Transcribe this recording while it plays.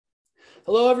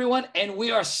Hello, everyone, and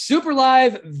we are super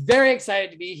live. Very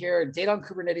excited to be here. Data on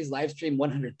Kubernetes live stream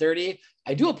 130.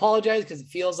 I do apologize because it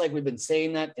feels like we've been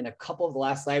saying that in a couple of the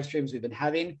last live streams we've been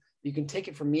having. You can take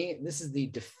it from me. This is the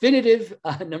definitive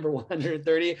number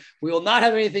 130. We will not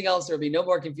have anything else. There will be no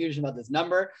more confusion about this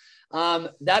number.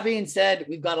 That being said,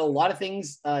 we've got a lot of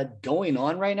things going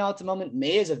on right now at the moment.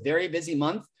 May is a very busy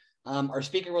month. Our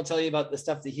speaker will tell you about the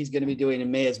stuff that he's going to be doing in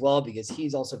May as well, because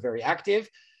he's also very active.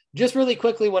 Just really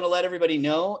quickly want to let everybody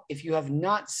know, if you have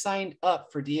not signed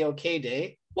up for DOK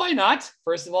Day, why not,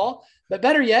 first of all? But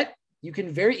better yet, you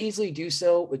can very easily do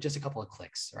so with just a couple of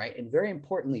clicks, right? And very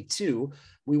importantly, too,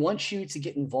 we want you to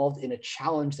get involved in a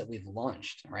challenge that we've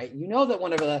launched, right? You know that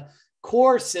one of the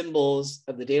core symbols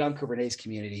of the Data on Kubernetes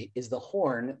community is the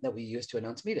horn that we use to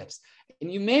announce meetups.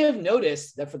 And you may have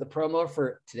noticed that for the promo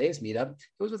for today's meetup,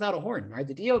 it was without a horn, right?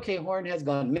 The DOK horn has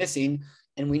gone missing,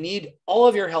 and we need all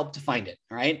of your help to find it,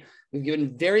 all right? We've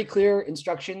given very clear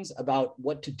instructions about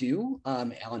what to do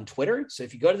on Twitter. So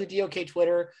if you go to the DOK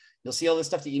Twitter, you'll see all the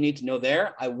stuff that you need to know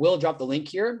there. I will drop the link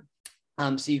here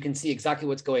so you can see exactly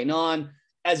what's going on.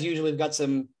 As usual, we've got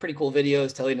some pretty cool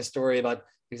videos telling a story about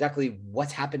exactly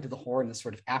what's happened to the horn, the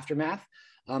sort of aftermath.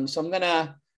 So I'm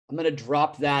gonna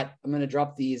drop that. I'm gonna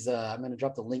drop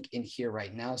the link in here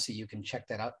right now so you can check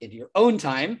that out in your own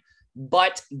time.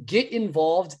 But get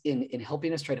involved in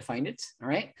helping us try to find it. All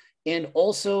right. And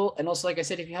also, like I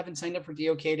said, if you haven't signed up for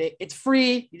DOK Day, it's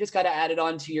free. You just got to add it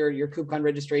on to your KubeCon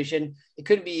registration. It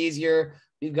couldn't be easier.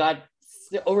 We've got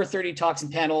over 30 talks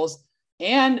and panels.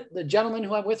 And the gentleman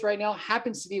who I'm with right now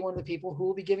happens to be one of the people who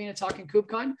will be giving a talk in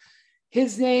KubeCon.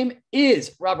 His name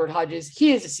is Robert Hodges.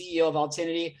 He is the CEO of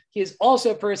Altinity. He is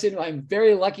also a person who I'm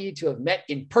very lucky to have met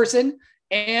in person.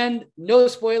 And no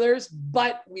spoilers,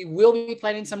 but we will be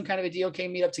planning some kind of a DOK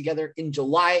meetup together in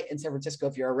July in San Francisco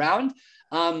if you're around.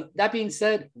 That being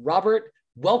said, Robert,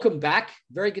 welcome back.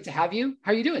 Very good to have you.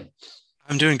 How are you doing?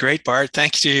 I'm doing great, Bart.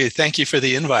 Thank you for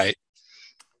the invite.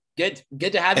 Good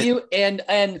to have you.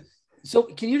 And so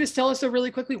can you just tell us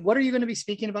really quickly, what are you going to be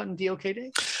speaking about in DOK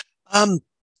Day?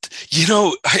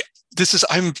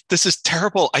 This is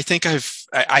terrible. I think I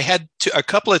had a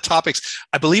couple of topics.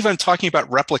 I believe I'm talking about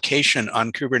replication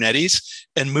on Kubernetes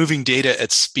and moving data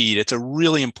at speed. It's a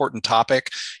really important topic.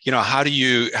 How do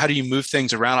you move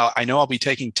things around? I know I'll be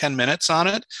taking 10 minutes on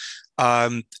it.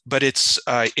 But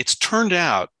it's turned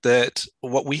out that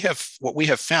what we have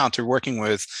found through working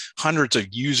with hundreds of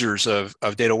users of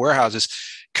data warehouses,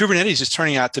 Kubernetes is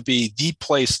turning out to be the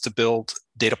place to build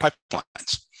data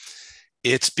pipelines.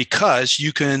 It's because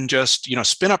you can just,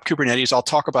 spin up Kubernetes. I'll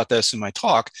talk about this in my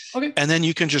talk. Okay. And then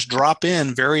you can just drop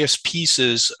in various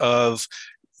pieces of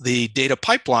the data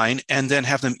pipeline and then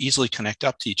have them easily connect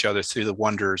up to each other through the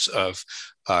wonders of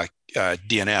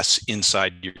DNS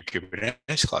inside your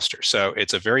Kubernetes cluster. So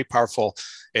it's a very powerful,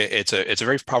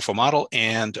 model,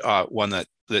 and one that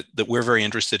we're very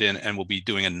interested in, and we'll be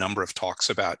doing a number of talks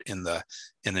about in the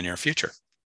near future.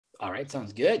 All right,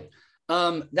 sounds good.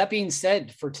 That being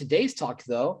said, for today's talk,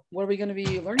 though, what are we going to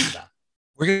be learning about?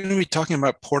 We're going to be talking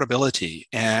about portability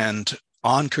and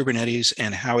on Kubernetes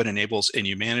and how it enables a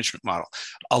new management model.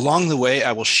 Along the way,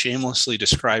 I will shamelessly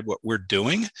describe what we're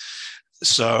doing.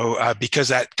 So because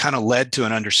that kind of led to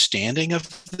an understanding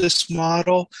of this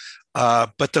model.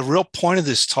 But the real point of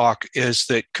this talk is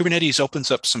that Kubernetes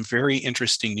opens up some very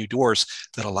interesting new doors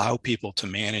that allow people to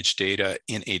manage data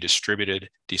in a distributed,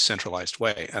 decentralized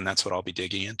way. And that's what I'll be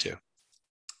digging into.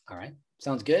 All right,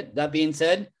 sounds good. That being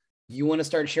said, you want to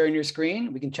start sharing your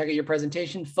screen? We can check out your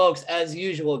presentation. Folks, as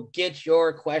usual, get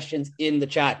your questions in the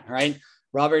chat, all right?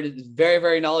 Robert is very,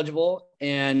 very knowledgeable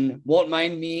and won't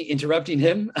mind me interrupting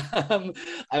him.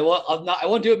 I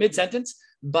won't do it mid-sentence,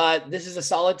 but this is a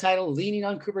solid title, Leaning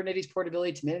on Kubernetes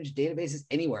Portability to Manage Databases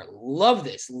Anywhere. Love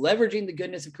this, leveraging the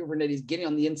goodness of Kubernetes, getting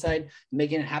on the inside,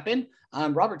 making it happen.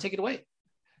 Robert, take it away.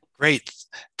 Great.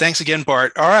 Thanks again,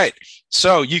 Bart. All right.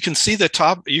 So you can see the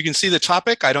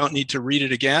topic. I don't need to read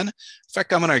it again. In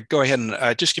fact, I'm going to go ahead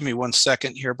and just give me 1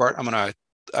 second here, Bart. I'm going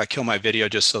to kill my video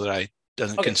just so that I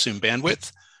doesn't consume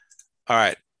bandwidth. All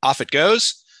right. Off it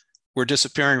goes. We're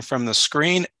disappearing from the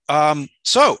screen.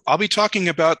 So I'll be talking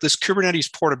about this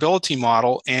Kubernetes portability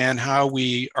model and how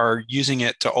we are using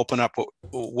it to open up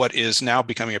what is now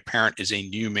becoming apparent is a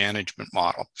new management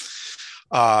model.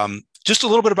 Just a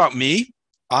little bit about me.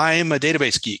 I'm a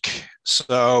database geek.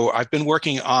 So I've been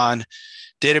working on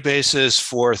databases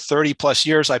for 30 plus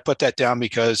years. I put that down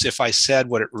because if I said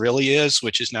what it really is,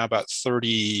 which is now about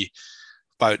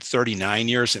 39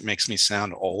 years, it makes me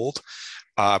sound old.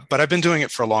 But I've been doing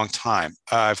it for a long time.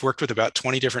 I've worked with about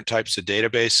 20 different types of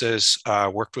databases,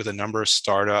 worked with a number of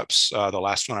startups. The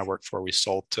last one I worked for, we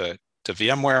sold to to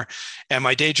VMware. And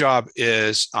my day job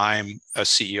is I'm a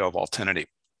CEO of Altinity.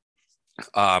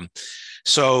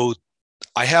 So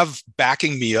I have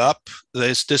backing me up.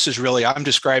 This is really, I'm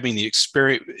describing the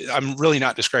experience. I'm really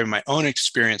not describing my own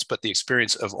experience, but the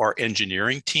experience of our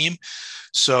engineering team.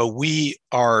 So we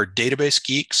are database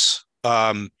geeks,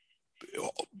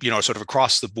 sort of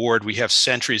across the board. We have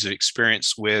centuries of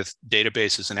experience with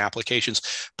databases and applications,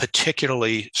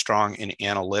 particularly strong in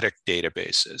analytic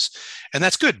databases. And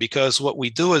that's good because what we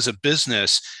do as a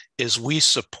business is we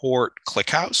support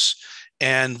ClickHouse.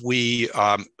 And we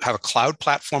have a cloud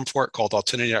platform for it called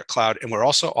Altinity.cloud. And we're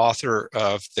also author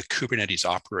of the Kubernetes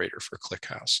operator for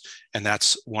ClickHouse. And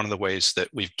that's one of the ways that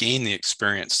we've gained the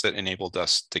experience that enabled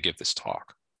us to give this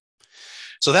talk.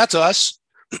 So that's us.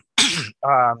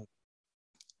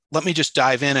 Let me just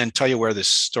dive in and tell you where this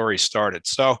story started.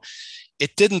 So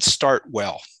it didn't start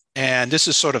well. And this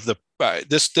is sort of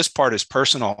this part is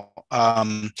personal.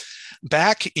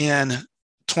 Back in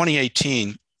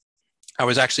 2018, I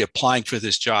was actually applying for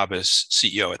this job as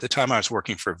CEO. At the time, I was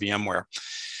working for VMware.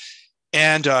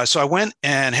 And so I went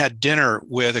and had dinner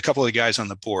with a couple of the guys on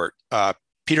the board,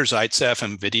 Peter Zaitsev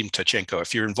and Vadim Tachenko.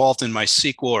 If you're involved in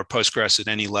MySQL or Postgres at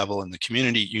any level in the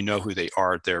community, you know who they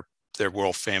are. They're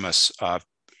world famous.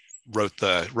 Wrote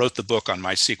the book on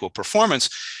MySQL performance.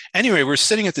 Anyway, we're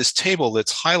sitting at this table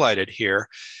that's highlighted here,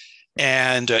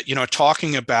 and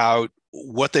talking about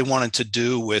what they wanted to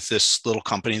do with this little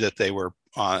company that they were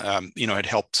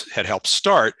had helped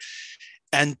start.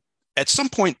 And at some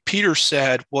point, Peter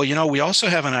said, well, we also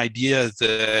have an idea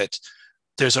that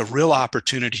there's a real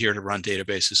opportunity here to run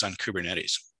databases on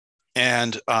Kubernetes.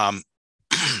 And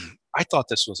I thought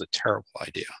this was a terrible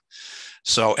idea.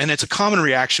 So, and it's a common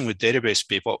reaction with database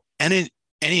people. And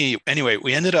anyway,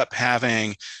 we ended up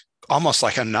having almost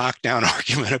like a knockdown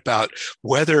argument about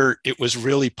whether it was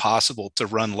really possible to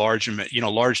run large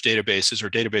databases or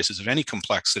databases of any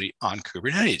complexity on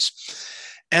Kubernetes.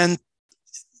 And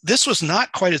this was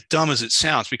not quite as dumb as it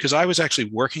sounds, because I was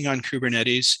actually working on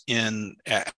Kubernetes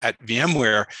at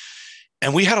VMware,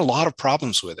 and we had a lot of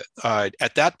problems with it.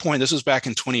 At that point, this was back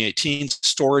in 2018,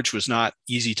 storage was not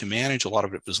easy to manage. A lot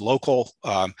of it was local.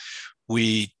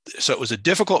 So it was a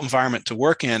difficult environment to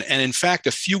work in. And in fact,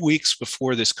 a few weeks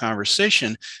before this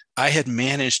conversation, I had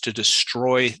managed to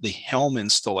destroy the Helm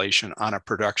installation on a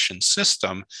production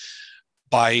system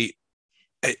by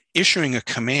issuing a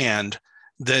command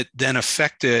that then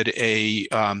affected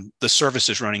the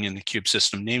services running in the kube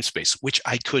system namespace, which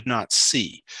I could not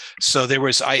see. So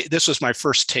this was my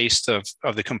first taste of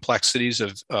the complexities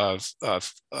of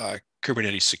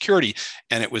Kubernetes security,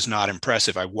 and it was not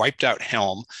impressive. I wiped out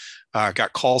Helm,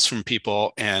 got calls from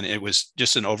people, and it was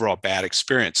just an overall bad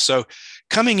experience. So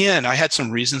coming in, I had some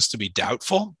reasons to be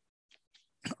doubtful.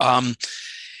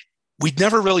 We'd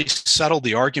never really settled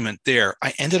the argument there.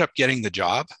 I ended up getting the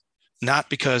job,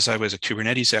 not because I was a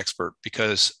Kubernetes expert,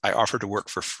 because I offered to work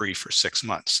for free for 6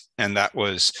 months. And that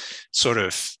was sort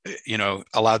of,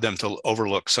 allowed them to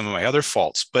overlook some of my other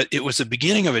faults. But it was the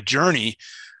beginning of a journey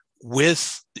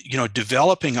with,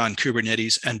 developing on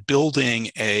Kubernetes and building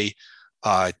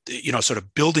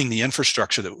building the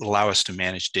infrastructure that would allow us to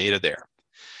manage data there.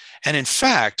 And in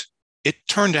fact, it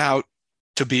turned out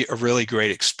to be a really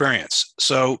great experience.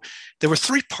 So there were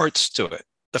 3 parts to it.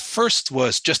 The first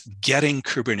was just getting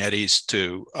Kubernetes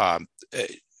to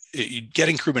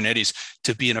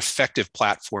be an effective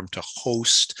platform to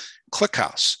host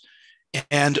ClickHouse.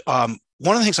 And one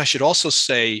of the things I should also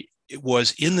say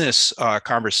was in this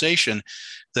conversation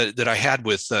that I had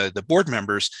with the board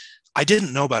members, I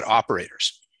didn't know about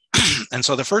operators. And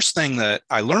so the first thing that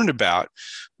I learned about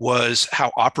was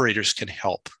how operators can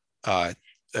help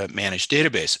manage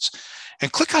databases.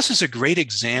 And ClickHouse is a great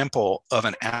example of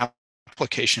an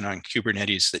application on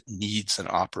Kubernetes that needs an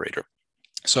operator.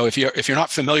 So if you're not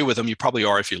familiar with them, you probably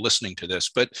are if you're listening to this.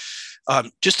 But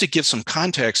just to give some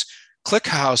context,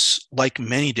 ClickHouse, like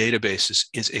many databases,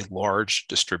 is a large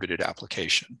distributed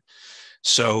application.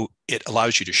 So it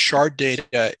allows you to shard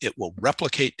data. It will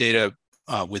replicate data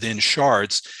within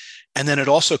shards. And then it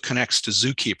also connects to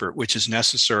Zookeeper, which is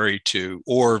necessary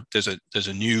or there's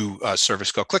a new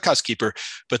service called ClickHouse Keeper.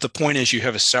 But the point is you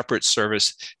have a separate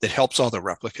service that helps all the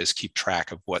replicas keep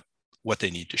track of what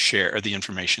they need to share, or the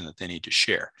information that they need to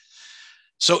share.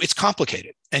 So it's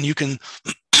complicated. And you can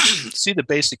see the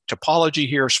basic topology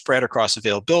here spread across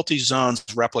availability zones,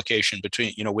 replication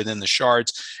within the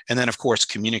shards, and then of course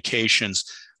communications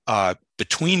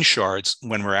between shards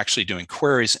when we're actually doing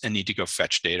queries and need to go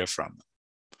fetch data from them.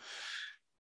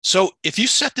 So if you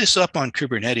set this up on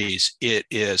Kubernetes, it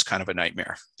is kind of a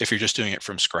nightmare if you're just doing it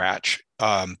from scratch.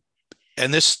 And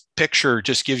this picture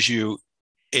just gives you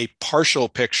a partial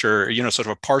picture, sort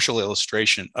of a partial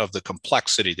illustration of the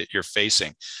complexity that you're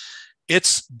facing.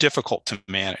 It's difficult to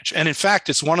manage. And in fact,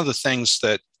 it's one of the things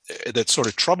that sort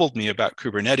of troubled me about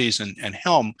Kubernetes and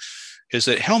Helm, is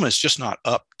that Helm is just not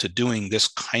up to doing this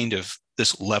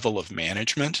level of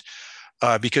management.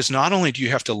 Because not only do you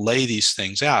have to lay these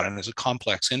things out, and there's a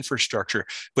complex infrastructure,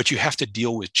 but you have to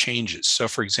deal with changes. So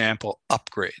for example,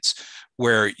 upgrades,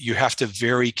 where you have to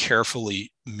very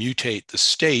carefully mutate the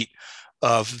state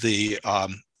of the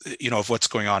of what's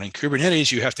going on in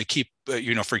Kubernetes. You have to keep,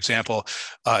 for example,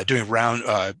 doing round,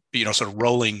 sort of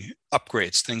rolling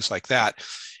upgrades, things like that.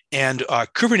 And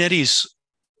Kubernetes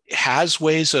has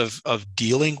ways of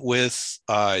dealing with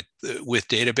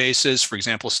databases, for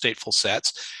example, stateful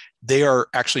sets. They are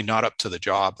actually not up to the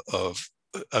job of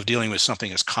dealing with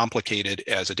something as complicated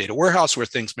as a data warehouse, where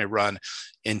things may run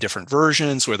in different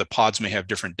versions, where the pods may have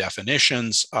different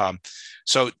definitions.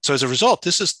 So as a result,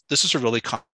 this is a really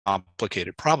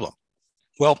complicated problem.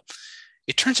 Well,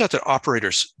 it turns out that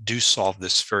operators do solve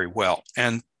this very well,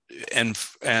 and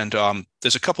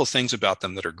there's a couple of things about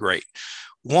them that are great.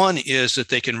 One is that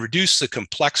they can reduce the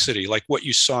complexity, like what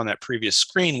you saw on that previous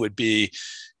screen would be,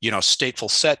 stateful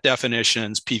set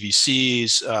definitions,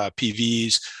 PVCs,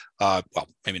 PVs, well,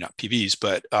 maybe not PVs,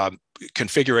 but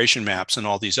configuration maps and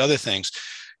all these other things.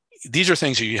 These are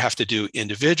things that you have to do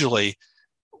individually.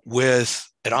 With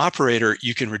an operator,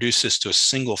 you can reduce this to a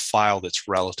single file that's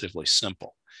relatively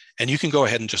simple. And you can go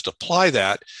ahead and just apply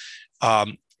that.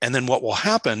 And then what will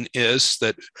happen is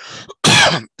that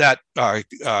that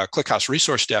ClickHouse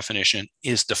resource definition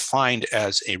is defined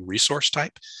as a resource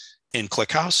type in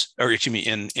ClickHouse, or excuse me,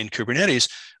 in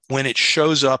Kubernetes. When it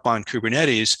shows up on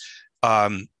Kubernetes,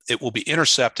 it will be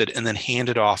intercepted and then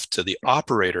handed off to the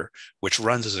operator, which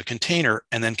runs as a container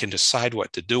and then can decide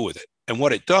what to do with it. And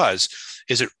what it does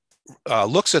is it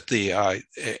looks at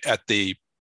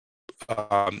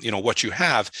what you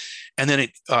have, and then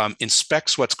it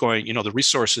inspects what's going, the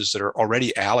resources that are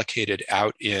already allocated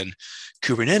out in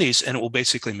Kubernetes, and it will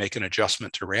basically make an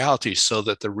adjustment to reality so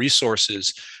that the resource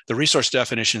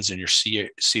definitions in your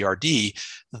CRD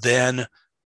then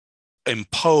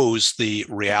impose the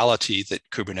reality that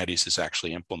Kubernetes is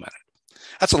actually implemented.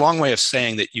 That's a long way of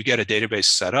saying that you get a database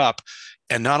set up,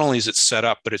 and not only is it set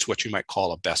up, but it's what you might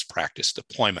call a best practice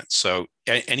deployment. So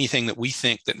anything that we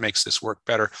think that makes this work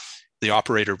better, the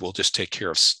operator will just take care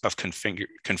of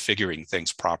configuring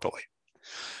things properly.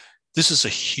 This is a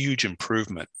huge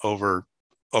improvement over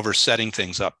setting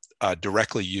things up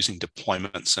directly using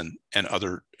deployments and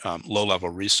other low-level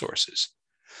resources.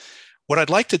 What I'd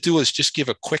like to do is just give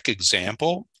a quick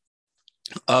example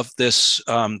of these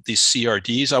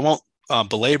CRDs. I won't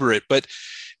belabor it, but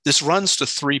this runs to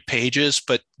 3 pages,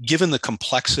 but given the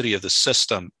complexity of the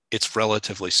system, it's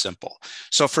relatively simple.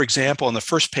 So for example, on the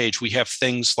first page, we have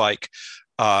things like,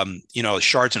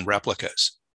 shards and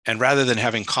replicas. And rather than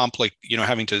having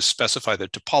having to specify the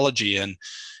topology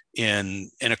in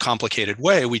a complicated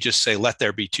way, we just say, let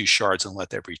there be 2 shards and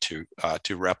let there be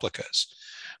two replicas.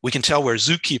 We can tell where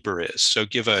Zookeeper is. So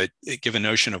give a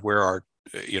notion of where our,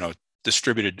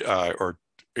 distributed or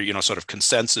sort of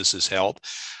consensus is held.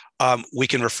 We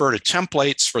can refer to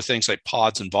templates for things like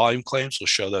pods and volume claims. We'll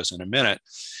show those in a minute.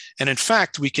 And in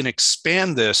fact, we can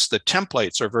expand this. The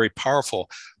templates are very powerful.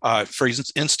 For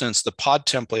instance, the pod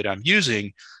template I'm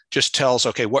using just tells,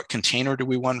 okay, what container do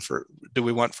we want for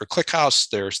ClickHouse?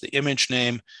 There's the image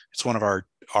name. It's one of our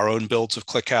own builds of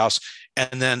ClickHouse.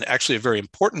 And then actually a very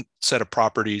important set of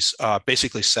properties,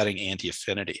 basically setting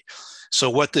anti-affinity. So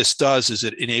what this does is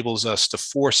it enables us to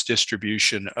force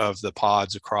distribution of the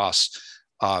pods across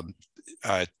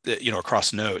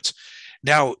across nodes.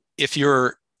 Now, if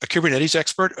you're a Kubernetes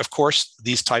expert, of course,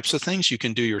 these types of things you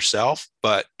can do yourself,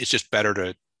 but it's just better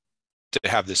to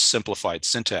have this simplified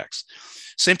syntax.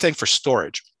 Same thing for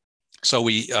storage. So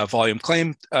we volume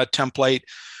claim template.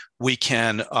 We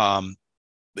can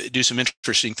do some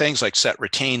interesting things like set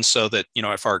retain, so that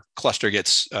if our cluster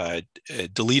gets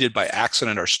deleted by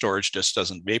accident, our storage just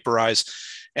doesn't vaporize.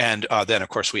 And then, of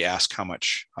course, we ask how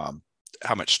much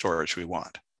storage we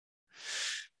want.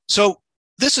 So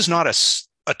this is not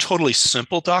a totally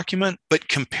simple document, but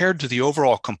compared to the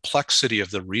overall complexity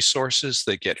of the resources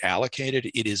that get allocated,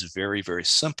 it is very, very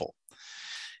simple.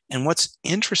 And what's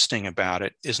interesting about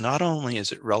it is not only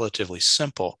is it relatively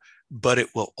simple, but it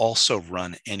will also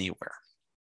run anywhere.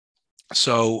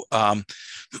 So, and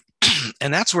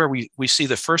that's where we see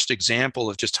the first example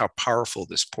of just how powerful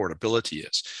this portability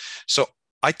is. So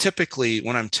I typically,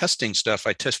 when I'm testing stuff,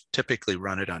 I typically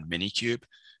run it on Minikube.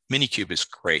 Minikube is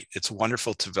great. It's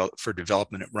wonderful for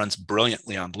development. It runs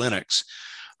brilliantly on Linux.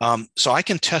 So I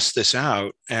can test this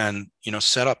out and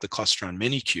set up the cluster on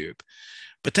Minikube.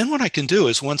 But then what I can do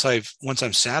is once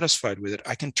I'm satisfied with it,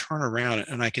 I can turn around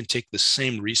and I can take the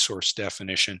same resource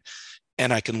definition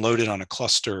and I can load it on a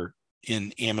cluster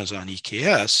in Amazon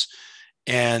EKS,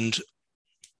 and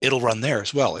it'll run there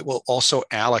as well. It will also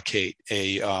allocate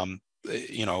it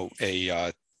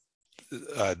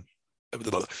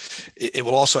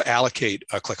will also allocate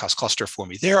a ClickHouse cluster for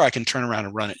me. There, I can turn around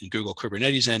and run it in Google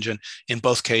Kubernetes Engine. In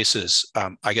both cases,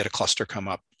 I get a cluster come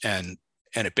up, and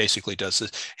it basically does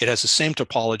this. It has the same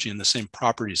topology and the same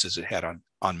properties as it had on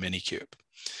Minikube.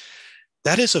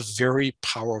 That is a very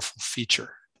powerful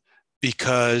feature,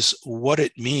 because what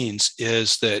it means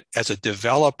is that as a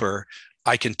developer,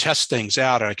 I can test things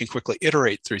out and I can quickly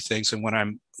iterate through things. And when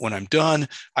I'm done,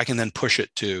 I can then push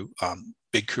it to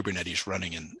big Kubernetes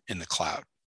running in the cloud.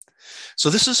 So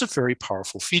this is a very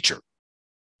powerful feature.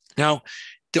 Now,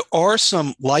 there are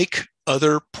some, like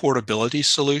other portability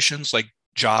solutions, like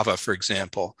Java, for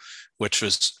example, which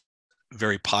was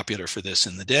very popular for this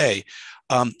in the day.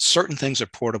 Certain things are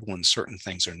portable and certain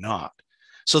things are not.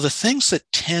 So the things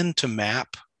that tend to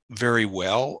map very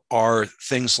well are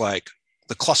things like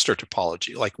the cluster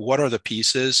topology, like what are the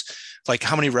pieces, like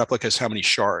how many replicas, how many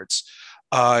shards,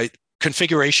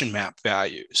 configuration map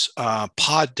values,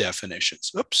 pod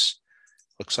definitions. Oops,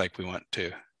 looks like we want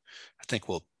to, I think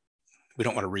we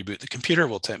don't want to reboot the computer.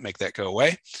 We'll make that go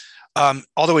away.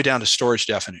 All the way down to storage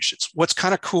definitions. What's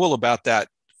kind of cool about that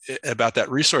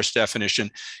resource definition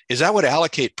is that would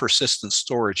allocate persistent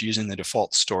storage using the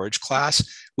default storage class,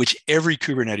 which every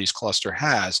Kubernetes cluster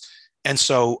has. And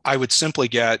so I would simply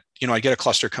get, I get a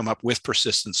cluster come up with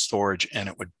persistent storage,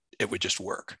 and it would just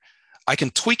work. I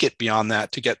can tweak it beyond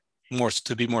that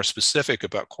to be more specific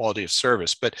about quality of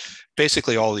service, but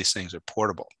basically all these things are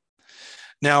portable.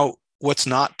 Now, what's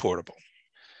not portable?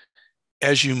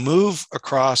 As you move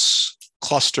across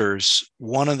clusters,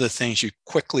 one of the things you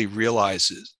quickly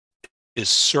realize is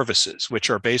services, which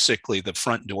are basically the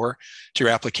front door to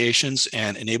your applications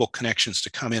and enable connections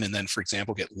to come in and then, for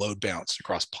example, get load balanced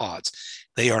across pods.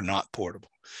 They are not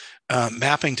portable.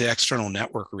 Mapping to external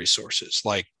network resources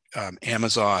like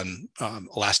Amazon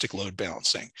Elastic Load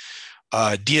Balancing.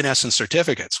 DNS and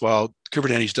certificates. Well,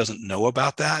 Kubernetes doesn't know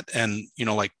about that, and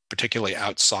like particularly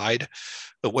outside,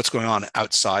 but what's going on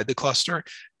outside the cluster,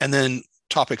 and then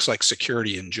topics like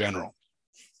security in general.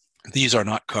 These are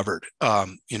not covered.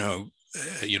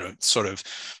 Sort of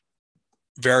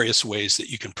various ways that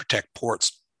you can protect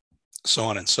ports, so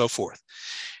on and so forth.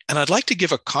 And I'd like to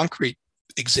give a concrete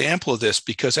example of this,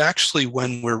 because actually,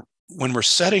 when we're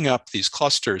setting up these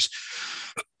clusters,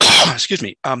 excuse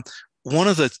me, one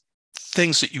of the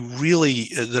things that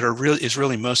is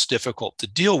really most difficult to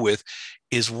deal with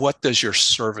is what does your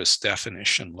service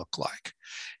definition look like?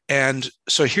 And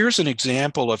so here's an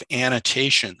example of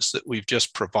annotations that we've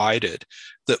just provided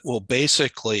that will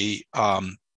basically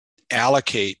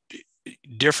allocate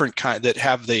different that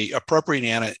have the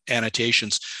appropriate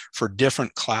annotations for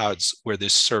different clouds where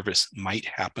this service might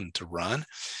happen to run.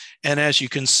 And as you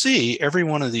can see, every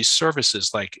one of these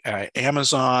services like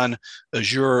Amazon,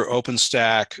 Azure,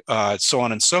 OpenStack, so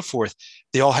on and so forth,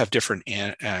 they all have different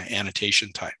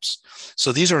annotation types.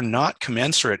 So these are not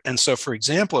commensurate. And so, for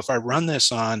example, if I run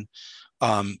this on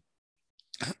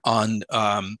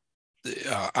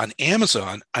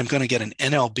Amazon, I'm going to get an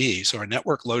NLB, so our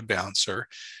network load balancer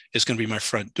is going to be my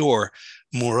front door.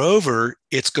 Moreover,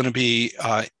 it's going to be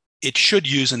it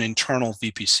should use an internal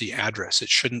VPC address. It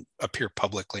shouldn't appear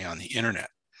publicly on the internet.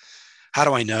 How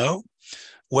do I know?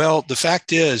 Well, the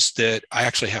fact is that I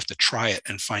actually have to try it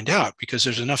and find out, because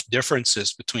there's enough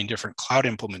differences between different cloud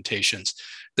implementations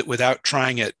that without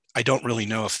trying it, I don't really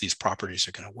know if these properties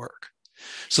are going to work.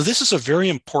 So this is a very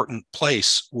important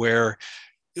place where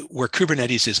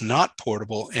Kubernetes is not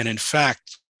portable. And in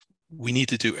fact, we need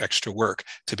to do extra work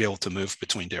to be able to move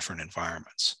between different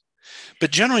environments.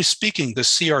 But generally speaking, the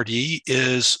CRD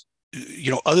is,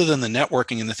 other than the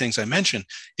networking and the things I mentioned,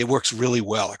 it works really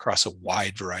well across a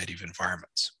wide variety of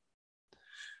environments.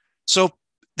 So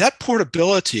that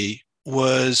portability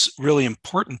was really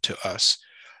important to us,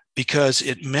 because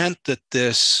it meant that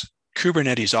this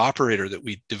Kubernetes operator that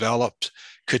we developed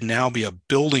could now be a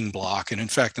building block. And in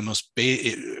fact,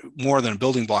 more than a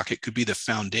building block, it could be the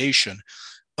foundation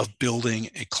of building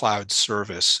a cloud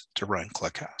service to run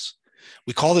ClickHouse.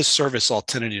 We call this service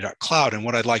Altinity.cloud, and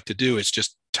what I'd like to do is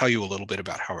just tell you a little bit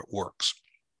about how it works.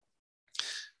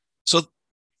 So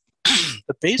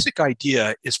the basic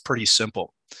idea is pretty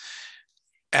simple.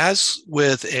 As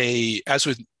with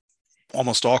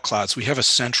almost all clouds, we have a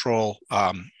central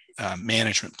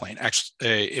management plane,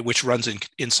 which runs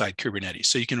inside Kubernetes.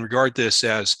 So you can regard this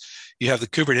as You have the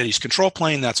Kubernetes control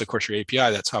plane. That's of course your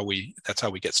API. That's how we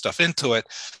get stuff into it.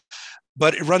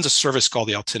 But it runs a service called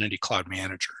the Altinity Cloud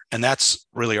Manager, and that's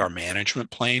really our management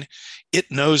plane.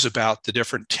 It knows about the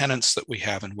different tenants that we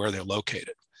have and where they're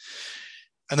located.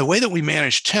 And the way that we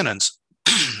manage tenants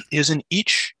is in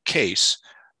each case,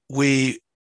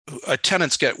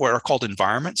 tenants get what are called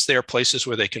environments. They are places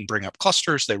where they can bring up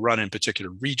clusters. They run in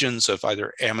particular regions of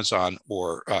either Amazon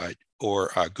or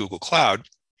Google Cloud.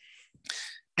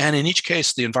 And in each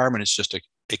case, the environment is just a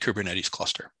Kubernetes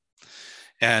cluster,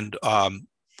 and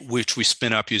which we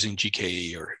spin up using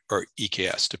GKE or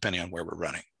EKS, depending on where we're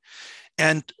running.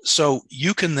 And so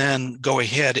you can then go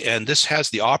ahead, and this has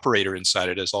the operator inside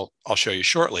it, as I'll show you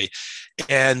shortly.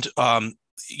 And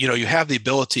you have the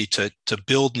ability to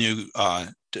build new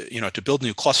to build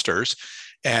new clusters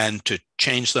and to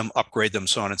change them, upgrade them,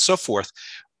 so on and so forth.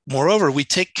 Moreover, we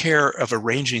take care of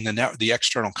arranging the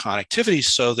external connectivity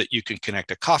so that you can connect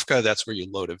to Kafka. That's where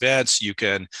you load events. You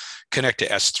can connect to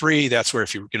S3. That's where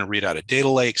if you're going to read out of data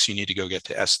lakes, you need to go get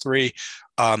to S3.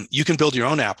 You can build your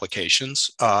own applications.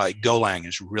 Golang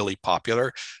is really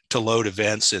popular to load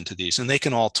events into these, and they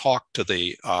can all talk to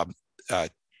the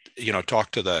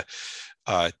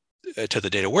to the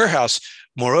data warehouse.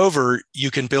 Moreover,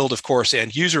 you can build, of course,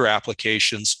 end user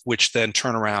applications, which then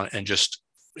turn around and just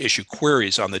issue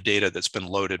queries on the data that's been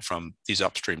loaded from these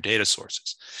upstream data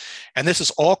sources. And this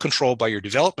is all controlled by your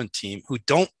development team, who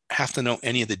don't have to know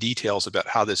any of the details about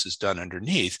how this is done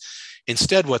underneath.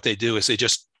 Instead, what they do is they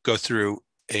just go through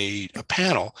a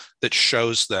panel that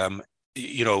shows them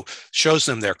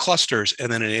their clusters and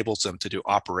then enables them to do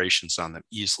operations on them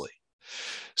easily.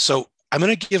 So I'm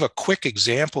going to give a quick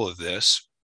example of this,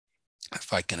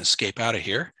 if I can escape out of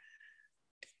here,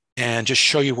 and just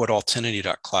show you what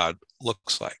Altinity.cloud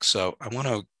looks like. So I want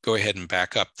to go ahead and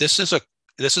back up. This is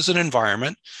an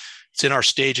environment. It's in our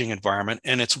staging environment,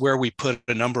 and it's where we put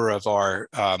a number of our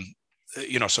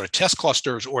sort of test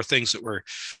clusters or things that we're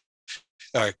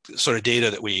sort of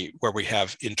data that we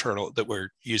have internal that we're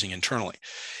using internally.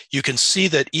 You can see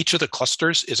that each of the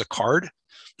clusters is a card.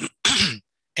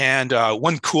 And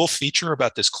one cool feature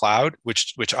about this cloud,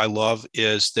 which I love,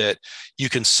 is that you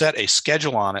can set a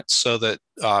schedule on it so that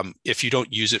if you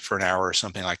don't use it for an hour or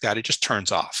something like that, it just turns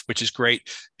off, which is great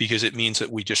because it means that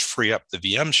we just free up the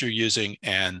VMs you're using,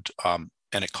 and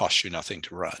it costs you nothing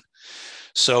to run.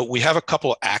 So we have a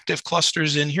couple of active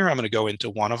clusters in here. I'm going to go into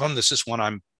one of them. This is one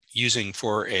I'm using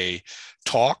for a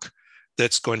talk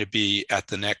that's going to be at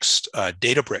the next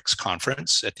Databricks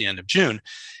conference at the end of June.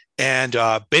 And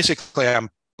basically,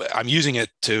 I'm using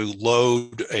it to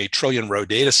load a trillion row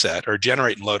data set, or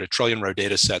generate and load a trillion row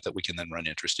data set that we can then run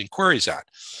interesting queries on.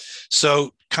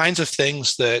 So kinds of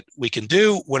things that we can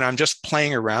do when I'm just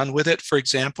playing around with it. For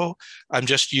example, I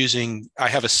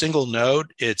have a single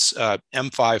node. It's M5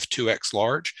 2x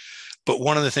large. But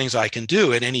one of the things I can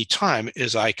do at any time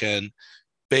is I can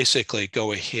basically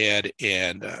go ahead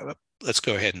and let's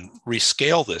go ahead and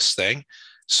rescale this thing.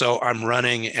 So I'm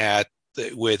running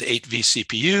with 8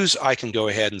 vCPUs. I can go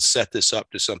ahead and set this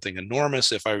up to something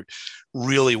enormous. If I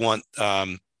really want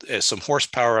some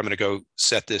horsepower, I'm going to go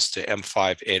set this to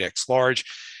M5 8x large.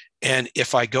 And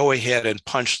if I go ahead and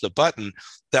punch the button,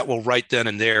 that will right then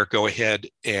and there go ahead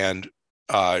and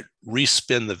deallocate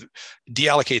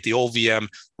the old VM,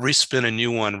 respin a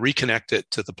new one, reconnect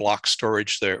it to the block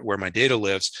storage there where my data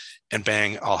lives, and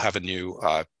bang, I'll have a new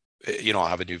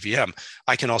VM.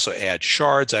 I can also add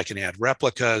shards. I can add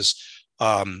replicas.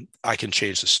 I can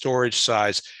change the storage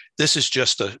size. This is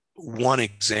just one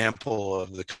example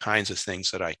of the kinds of things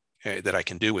that I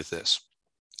can do with this.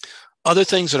 Other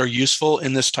things that are useful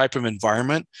in this type of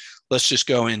environment, let's just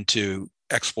go into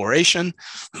exploration.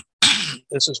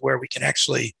 This is where we can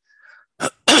actually,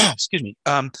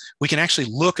 we can actually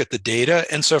look at the data.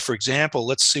 And so, for example,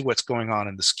 let's see what's going on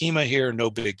in the schema here.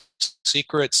 No big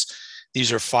secrets.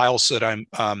 These are files that I'm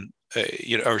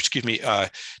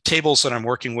tables that I'm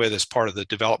working with as part of the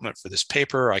development for this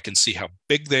paper. I can see how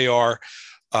big they are.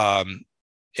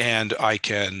 And I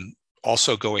can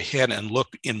also go ahead and look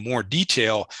in more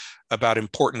detail about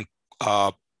important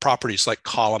properties like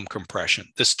column compression.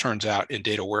 This turns out in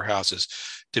data warehouses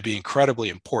to be incredibly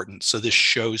important. So this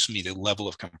shows me the level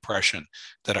of compression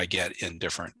that I get in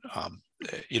different,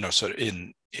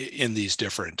 in these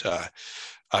different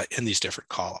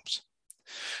columns.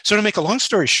 So to make a long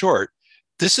story short,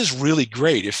 this is really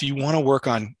great if you want to work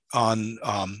on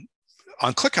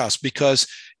ClickHouse, because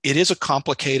it is a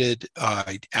complicated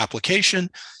application.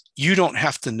 You don't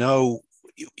have to know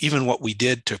even what we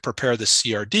did to prepare the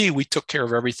CRD. We took care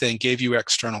of everything, gave you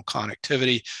external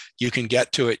connectivity. You can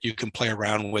get to it, you can play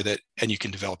around with it, and you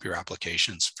can develop your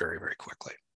applications very, very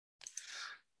quickly.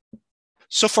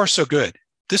 So far, so good.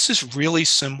 This is really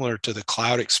similar to the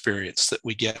cloud experience that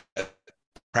we get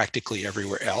practically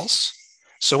everywhere else.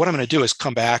 So what I'm going to do is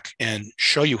come back and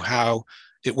show you how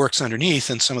it works underneath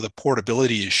and some of the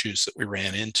portability issues that we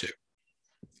ran into.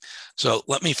 So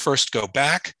let me first go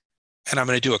back, and I'm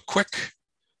going to do a quick,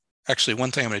 actually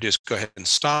one thing I'm going to do is go ahead and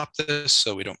stop this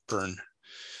so we don't burn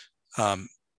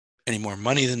any more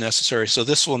money than necessary. So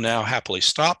this will now happily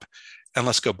stop, and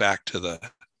let's go back to the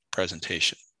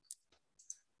presentation.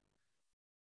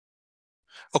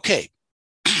 Okay,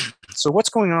 so what's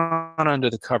going on under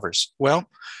the covers? Well,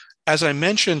 as I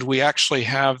mentioned, we actually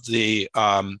have the,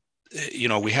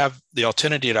 we have the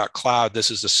Altinity.cloud. This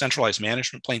is the centralized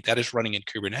management plane that is running in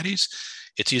Kubernetes.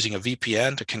 It's using a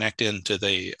VPN to connect into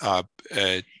the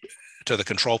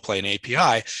control plane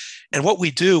API. And what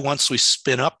we do once we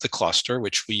spin up the cluster,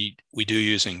 which we do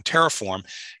using Terraform,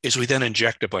 is we then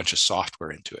inject a bunch of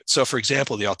software into it. So for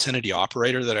example, the Altinity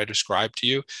operator that I described to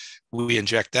you, we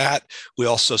inject that. We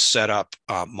also set up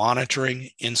monitoring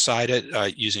inside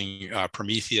it using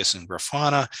Prometheus and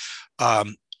Grafana.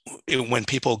 When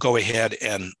people go ahead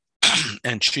and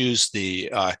choose the,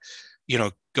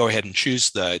 go ahead and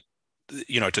choose the,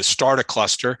 to start a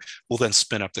cluster, we'll then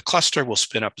spin up the cluster. We'll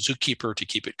spin up Zookeeper to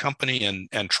keep it company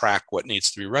and track what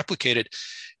needs to be replicated.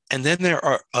 And then there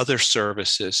are other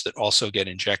services that also get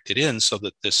injected in so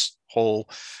that this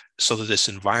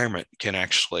environment can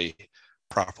actually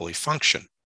properly function.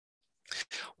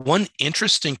 One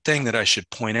interesting thing that I should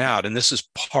point out, and this is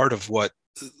part of what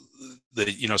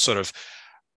the, sort of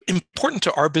important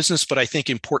to our business, but I think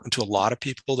important to a lot of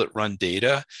people that run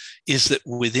data, is that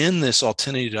within this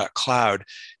Altinity.cloud,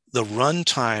 the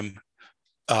runtime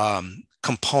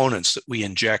components that we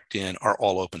inject in are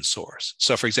all open source.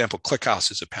 So for example,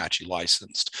 ClickHouse is Apache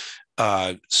licensed.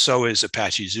 So is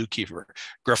Apache Zookeeper.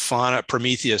 Grafana,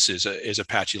 Prometheus is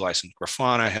Apache licensed.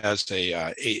 Grafana has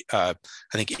I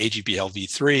think AGPL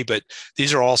v3, but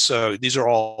these are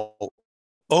all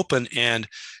open and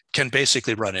can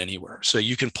basically run anywhere. So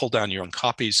you can pull down your own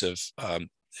copies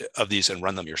of these and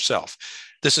run them yourself.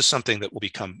 This is something that will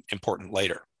become important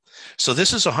later. So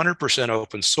this is 100%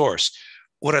 open source.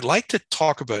 What I'd like to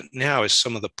talk about now is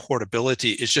some of the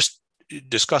portability, is just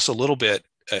discuss a little bit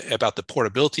about the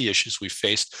portability issues we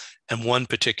faced and one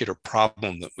particular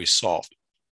problem that we solved.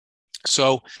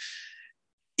 So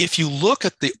if you look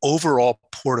at the overall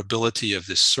portability of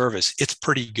this service, it's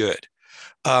pretty good.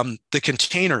 The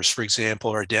containers, for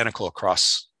example, are identical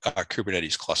across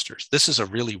Kubernetes clusters. This is a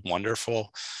really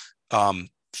wonderful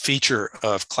feature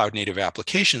of cloud native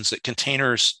applications, that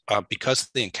containers, because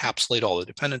they encapsulate all the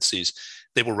dependencies,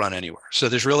 they will run anywhere. So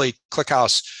there's really,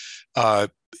 ClickHouse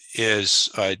is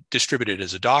distributed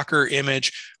as a Docker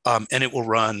image, and it will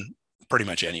run pretty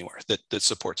much anywhere that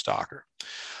supports Docker.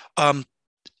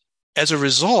 As a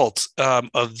result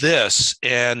of this,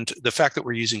 and the fact that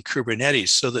we're using Kubernetes,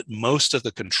 so that most of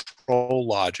the control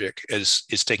logic is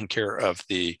taken care of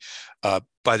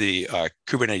by the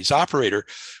Kubernetes operator,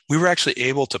 we were actually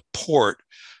able to port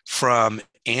from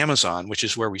Amazon, which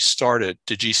is where we started,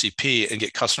 to GCP and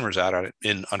get customers out of it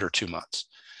in under 2 months.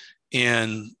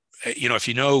 And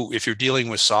if you're dealing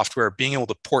with software, being able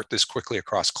to port this quickly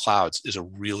across clouds is a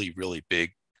really, really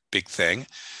big thing.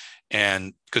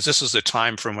 And because this is the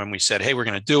time from when we said, hey, we're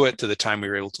going to do it, to the time we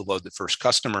were able to load the first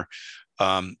customer,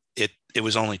 it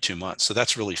was only 2 months. So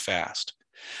that's really fast.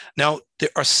 Now, there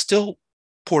are still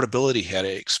portability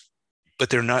headaches, but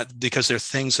they're not, because they're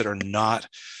things that are not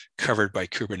covered by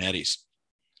Kubernetes.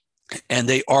 And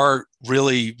they are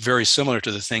really very similar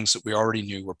to the things that we already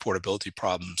knew were portability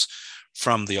problems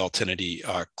from the Altinity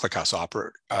ClickHouse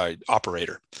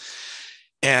operator.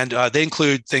 And they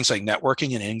include things like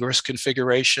networking and ingress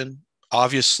configuration.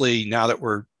 Obviously, now that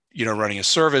we're running a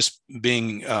service,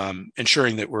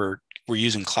 ensuring that we're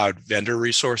using cloud vendor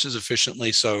resources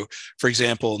efficiently. So, for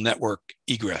example, network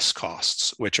egress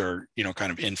costs, which are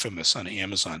kind of infamous on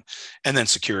Amazon, and then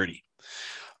security.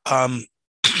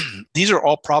 These are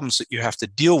all problems that you have to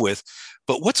deal with.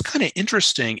 But what's kind of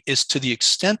interesting is, to the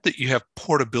extent that you have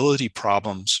portability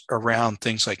problems around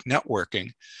things like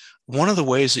networking, one of the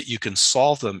ways that you can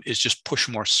solve them is just push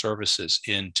more services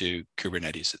into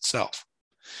Kubernetes itself.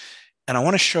 And I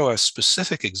want to show a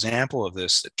specific example of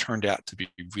this that turned out to be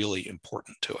really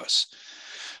important to us.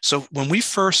 So when we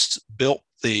first built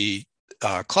the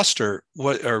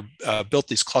built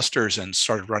these clusters and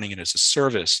started running it as a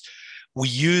service, we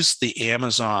used the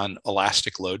Amazon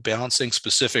Elastic Load Balancing,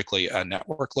 specifically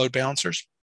network load balancers.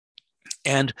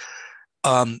 And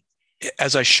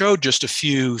as I showed just a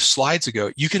few slides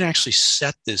ago, you can actually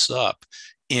set this up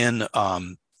in,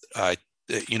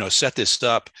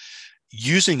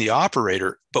 using the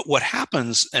operator. But what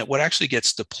happens and what actually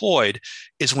gets deployed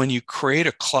is when you create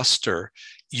a cluster,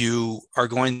 you are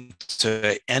going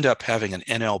to end up having an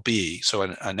NLB,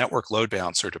 so a network load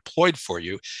balancer deployed for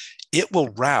you. It will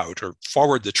route or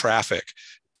forward the traffic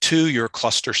to your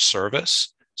cluster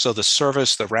service. So the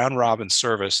service, the round robin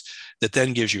service that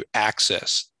then gives you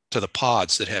access to the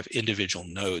pods that have individual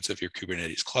nodes of your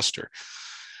Kubernetes cluster.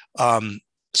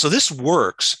 So this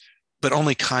works, but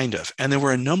only kind of. And there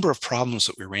were a number of problems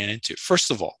that we ran into.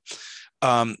 First of all,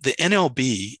 the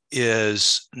NLB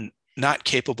is not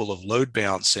capable of load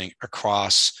balancing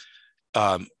across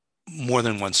more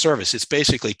than one service. It's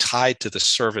basically tied to the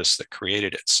service that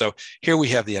created it. So here we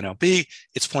have the NLB,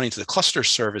 it's pointing to the cluster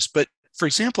service, but for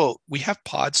example, we have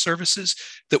pod services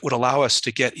that would allow us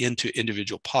to get into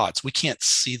individual pods. We can't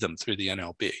see them through the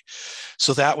NLB.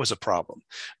 So that was a problem.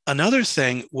 Another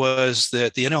thing was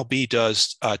that the NLB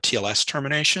does TLS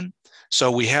termination.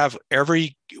 So we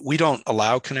don't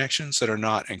allow connections that are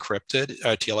not encrypted,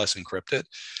 TLS encrypted.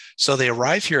 So they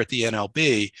arrive here at the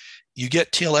NLB, you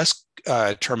get TLS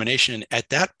termination at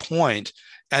that point,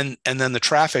 and then the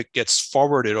traffic gets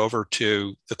forwarded over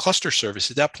to the cluster service.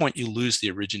 At that point, you lose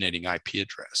the originating IP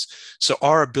address. So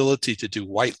our ability to do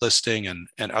whitelisting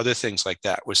and other things like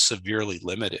that was severely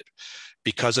limited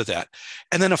because of that.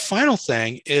 And then a final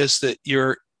thing is that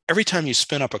every time you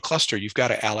spin up a cluster, you've got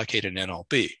to allocate an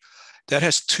NLB. That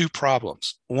has two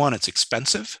problems. One, it's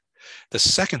expensive. The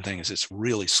second thing is it's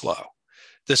really slow.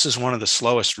 This is one of the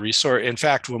slowest resource. In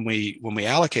fact, when we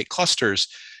allocate clusters,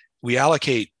 we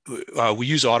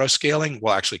use auto scaling.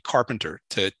 Well, actually, Carpenter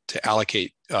to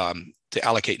allocate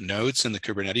nodes in the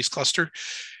Kubernetes cluster.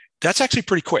 That's actually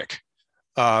pretty quick,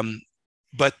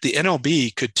 but the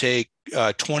NLB could take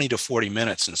 20 to 40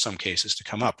 minutes in some cases to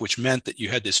come up, which meant that you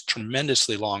had this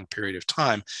tremendously long period of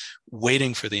time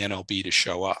waiting for the NLB to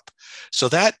show up. So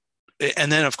that,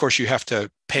 and then of course you have to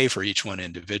pay for each one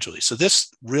individually. So this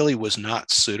really was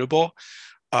not suitable.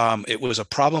 It was a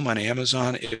problem on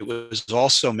Amazon. It was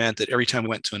also meant that every time we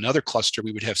went to another cluster,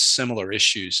 we would have similar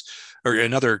issues, or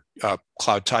another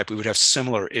cloud type, we would have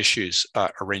similar issues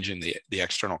arranging the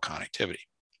external connectivity.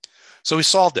 So we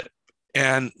solved it.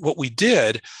 And what we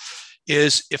did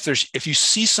is if you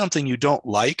see something you don't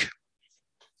like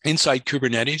inside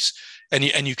Kubernetes, and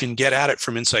you can get at it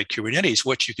from inside Kubernetes,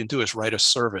 what you can do is write a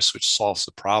service which solves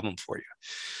the problem for you.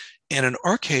 And in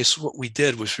our case, what we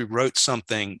did was we wrote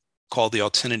something called the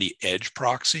Altinity Edge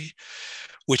Proxy,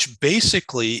 which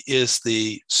basically is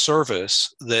the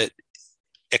service that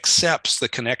accepts the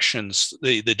connections,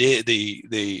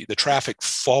 the traffic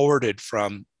forwarded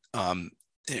from the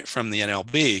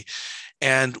NLB.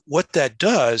 And what that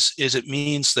does is it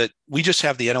means that we just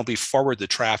have the NLB forward the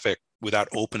traffic without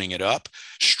opening it up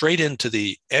straight into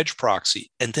the edge proxy.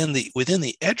 And then within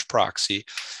the edge proxy,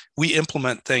 we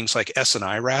implement things like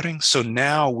SNI routing. So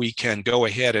now we can go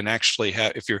ahead and actually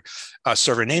have, if your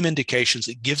server name indications,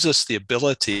 it gives us the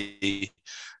ability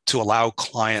to allow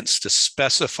clients to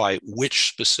specify which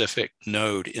specific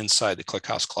node inside the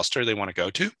ClickHouse cluster they want to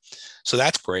go to. So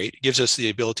that's great. It gives us the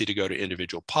ability to go to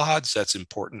individual pods. That's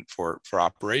important for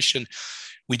operation.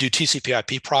 We do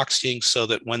TCP/IP proxying so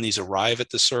that when these arrive at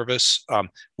the service,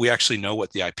 we actually know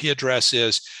what the IP address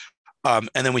is. And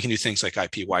then we can do things like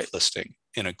IP whitelisting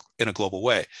in a global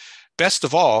way. Best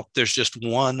of all, there's just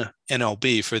one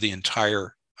NLB for the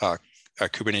entire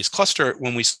Kubernetes cluster.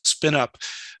 When we spin up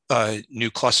new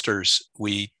clusters,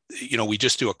 we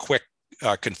just do a quick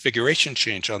configuration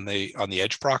change on the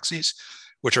edge proxies,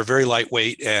 which are very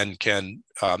lightweight and can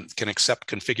accept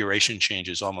configuration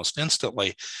changes almost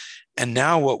instantly. And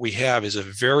now what we have is a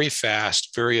very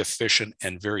fast, very efficient,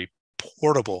 and very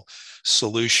portable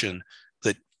solution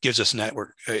that gives us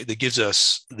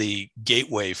the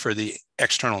gateway for the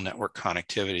external network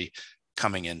connectivity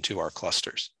coming into our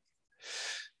clusters.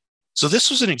 So this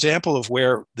was an example of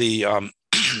where the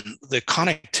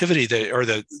connectivity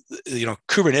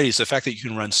Kubernetes, the fact that you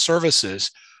can run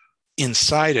services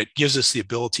inside it, gives us the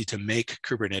ability to make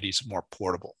Kubernetes more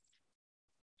portable.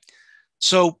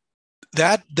 So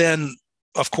that then,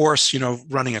 of course,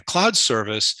 running a cloud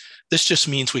service, this just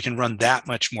means we can run that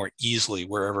much more easily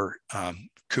wherever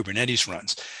Kubernetes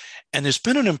runs. And there's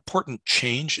been an important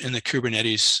change in the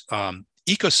Kubernetes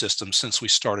ecosystem since we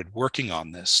started working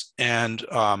on this, and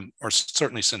or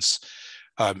certainly since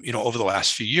over the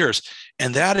last few years.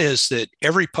 And that is that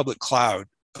every public cloud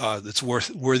that's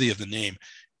worthy of the name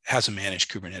has a managed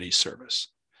Kubernetes service.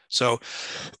 So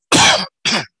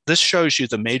this shows you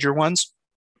the major ones.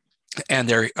 And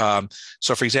they're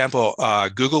so, for example,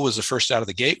 Google was the first out of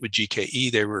the gate with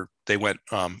GKE. They went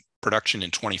production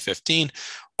in 2015,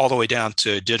 all the way down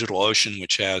to DigitalOcean,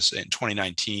 which has in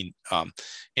 2019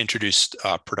 introduced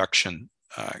production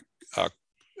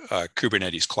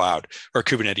Kubernetes cloud, or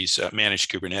Kubernetes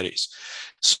managed Kubernetes.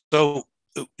 So,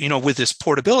 with this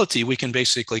portability, we can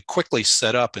basically quickly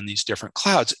set up in these different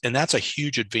clouds. And that's a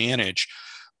huge advantage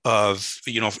of,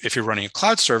 if you're running a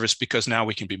cloud service, because now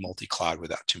we can be multi-cloud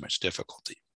without too much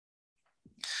difficulty.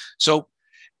 So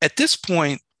at this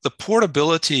point, the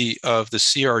portability of the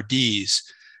CRDs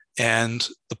and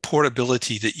the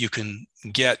portability that you can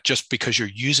get just because you're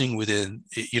using within,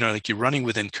 like you're running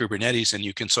within Kubernetes, and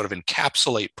you can sort of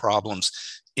encapsulate problems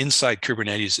inside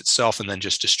Kubernetes itself and then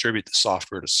just distribute the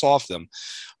software to solve them.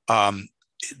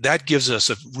 That gives us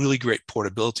a really great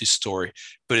portability story.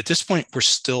 But at this point, we're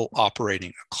still operating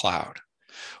a cloud.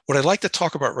 What I'd like to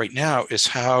talk about right now is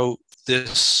how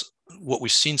what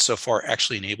we've seen so far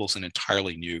actually enables an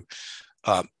entirely new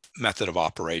method of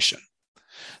operation.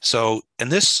 So,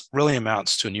 and this really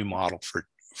amounts to a new model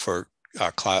for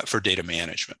cloud, for data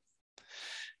management.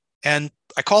 And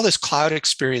I call this Cloud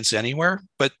Experience Anywhere,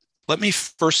 but let me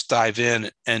first dive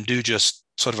in and do just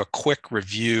sort of a quick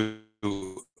review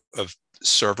of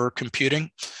server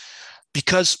computing,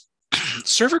 because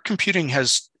server computing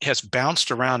has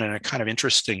bounced around in a kind of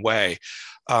interesting way.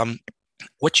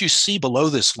 What you see below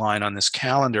this line on this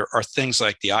calendar are things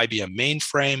like the IBM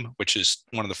mainframe, which is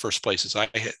one of the first places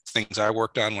things I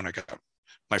worked on when I got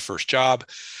my first job,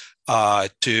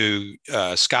 to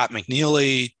Scott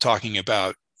McNealy talking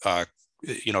about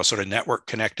sort of network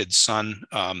connected Sun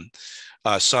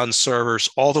servers,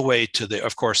 all the way to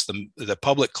of course the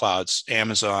public clouds,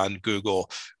 Amazon, Google,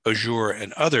 Azure,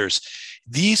 and others.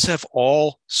 These have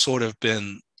all sort of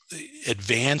been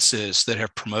advances that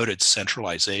have promoted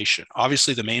centralization.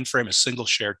 Obviously, the mainframe is single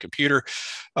shared computer.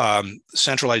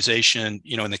 Centralization,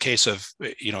 in the case of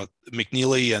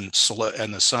McNealy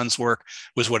and the Sun's work,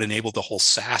 was what enabled the whole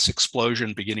SaaS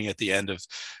explosion beginning at the end of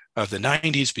the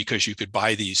 90s, because you could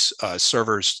buy these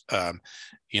servers,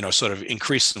 sort of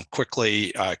increase them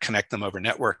quickly, connect them over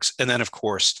networks, and then of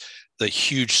course the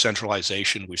huge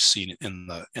centralization we've seen in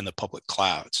the public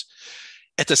clouds.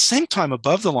 At the same time,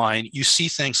 above the line, you see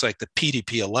things like the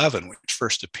PDP-11, which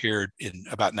first appeared in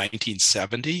about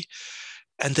 1970.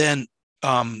 And then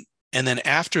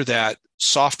after that,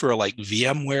 software like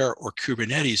VMware or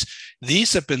Kubernetes,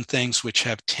 these have been things which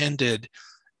have tended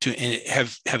to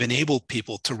have enabled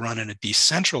people to run in a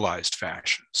decentralized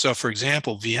fashion. So for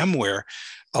example, VMware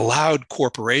allowed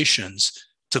corporations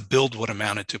to build what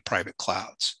amounted to private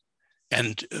clouds.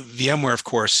 And VMware, of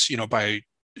course, by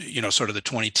sort of the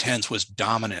 2010s, was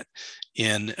dominant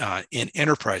in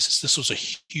enterprises. This was a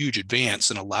huge advance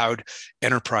and allowed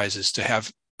enterprises to have,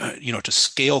 to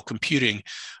scale computing,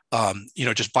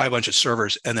 just buy a bunch of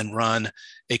servers and then run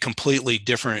a completely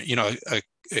different,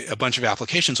 a bunch of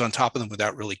applications on top of them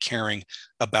without really caring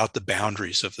about the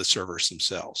boundaries of the servers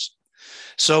themselves.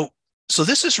 So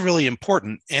this is really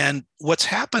important. And what's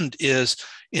happened is,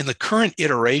 in the current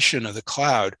iteration of the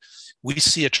cloud, we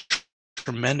see a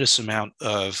tremendous amount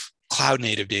of cloud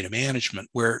native data management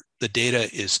where the data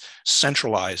is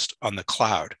centralized on the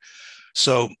cloud.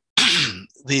 So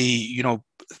the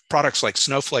products like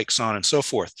Snowflake, so on and so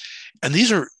forth, and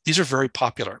these are very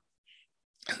popular.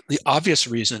 The obvious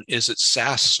reason is that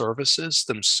SaaS services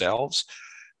themselves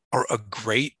are a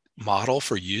great model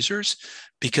for users,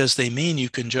 because they mean you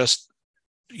can just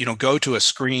go to a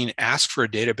screen, ask for a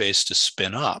database to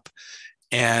spin up,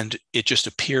 and it just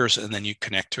appears, and then you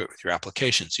connect to it with your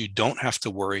applications. You don't have to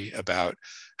worry about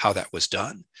how that was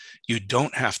done. You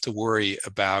don't have to worry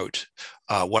about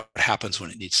what happens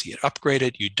when it needs to get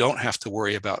upgraded. You don't have to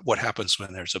worry about what happens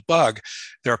when there's a bug.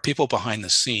 There are people behind the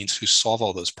scenes who solve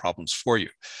all those problems for you.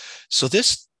 So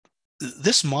this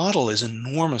model is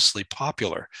enormously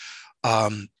popular.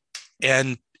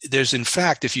 And there's, in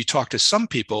fact, if you talk to some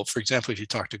people, for example, if you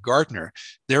talk to Gartner,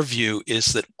 their view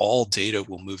is that all data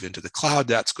will move into the cloud.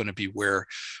 That's going to be where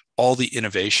all the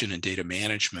innovation in data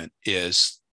management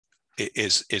is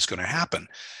going to happen.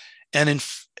 And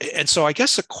so I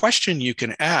guess the question you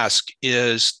can ask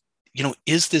is,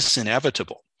 is this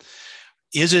inevitable?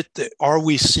 Is it that, are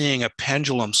we seeing a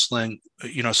pendulum swing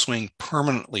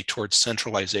permanently towards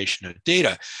centralization of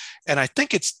data? And I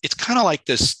think it's kind of like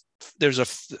this.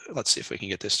 Let's see if we can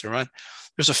get this to run.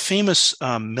 There's a famous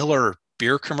Miller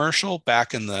beer commercial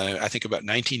back in I think about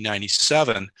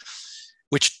 1997,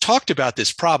 which talked about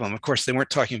this problem. Of course, they weren't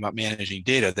talking about managing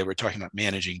data. They were talking about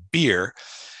managing beer.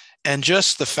 And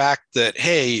just the fact that,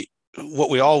 hey, what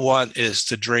we all want is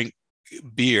to drink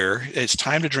beer. It's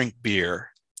time to drink beer.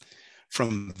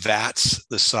 from vats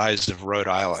the size of Rhode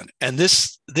Island. And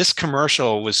this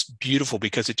commercial was beautiful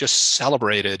because it just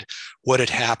celebrated what had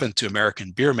happened to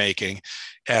American beer making,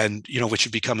 and which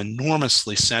had become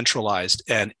enormously centralized,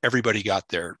 and everybody got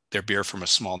their beer from a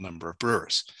small number of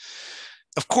brewers.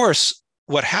 Of course,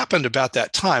 what happened about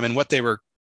that time and what they were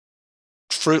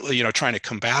trying to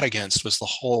combat against was the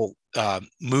whole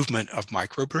movement of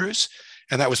microbrews.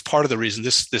 And that was part of the reason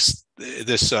this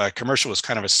commercial was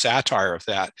kind of a satire of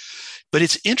that. But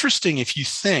it's interesting if you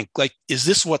think, like, is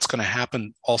this what's going to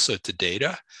happen also to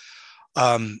data?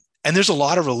 And there's a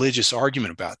lot of religious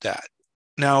argument about that.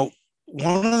 Now,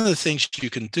 one of the things you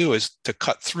can do is to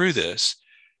cut through this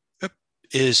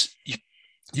is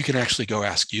you can actually go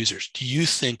ask users, do you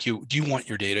want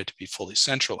your data to be fully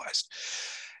centralized?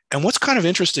 And what's kind of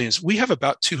interesting is we have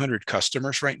about 200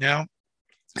 customers right now.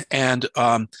 And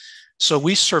so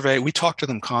we talk to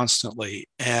them constantly.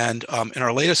 And in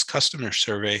our latest customer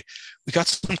survey, we got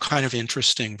some kind of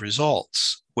interesting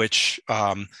results, which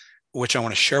I want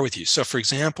to share with you. So for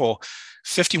example,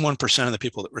 51% of the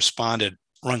people that responded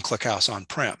run ClickHouse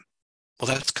on-prem. Well,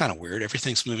 that's kind of weird.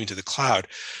 Everything's moving to the cloud.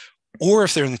 Or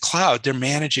if they're in the cloud, they're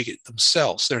managing it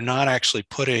themselves. They're not actually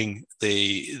trying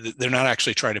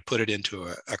to put it into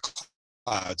a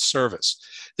cloud service.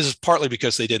 This is partly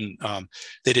because they didn't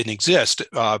exist,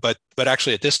 but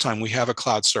actually at this time we have a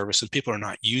cloud service and people are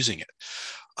not using it.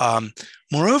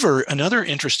 Moreover, another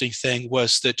interesting thing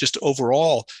was that just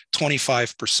overall,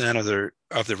 25%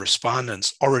 of the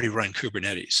respondents already run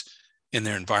Kubernetes in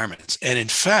their environments, and in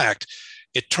fact,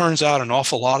 it turns out an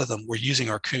awful lot of them were using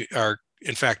our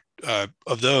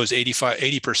of those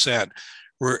 80%.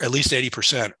 At least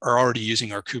 80% are already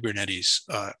using our Kubernetes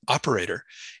operator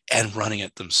and running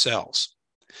it themselves.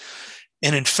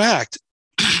 And in fact,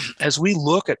 as we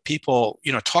look at people,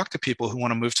 talk to people who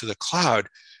want to move to the cloud,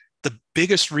 the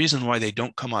biggest reason why they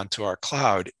don't come onto our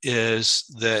cloud is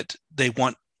that they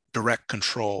want direct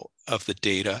control of the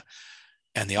data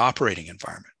and the operating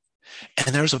environment.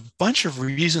 And there's a bunch of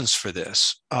reasons for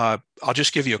this. I'll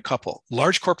just give you a couple.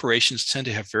 Large corporations tend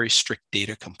to have very strict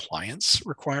data compliance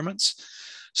requirements.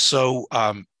 So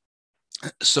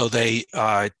they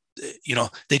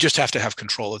just have to have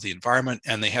control of the environment,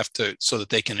 and they have to, so that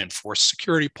they can enforce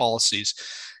security policies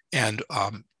and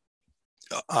have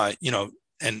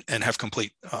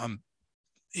complete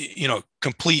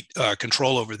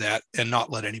control over that, and not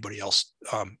let anybody else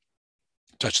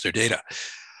touch their data.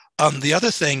 The other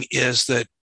thing is that,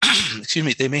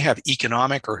 they may have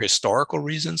economic or historical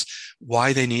reasons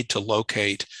why they need to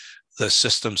locate the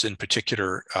systems in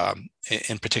particular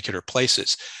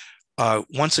places.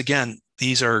 Once again,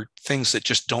 these are things that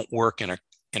just don't work in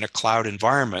a cloud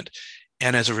environment,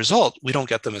 and as a result, we don't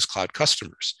get them as cloud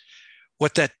customers.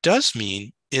 What that does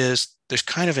mean is there's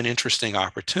kind of an interesting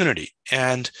opportunity,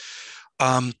 and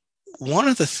one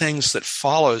of the things that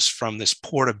follows from this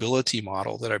portability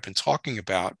model that I've been talking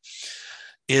about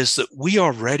is that we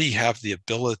already have the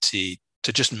ability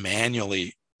to just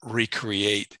manually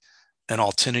recreate an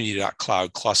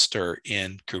Altinity.cloud cluster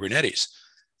in Kubernetes.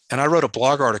 And I wrote a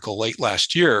blog article late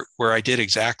last year where I did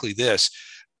exactly this.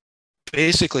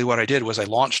 Basically, what I did was I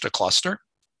launched a cluster,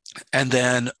 and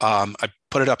then I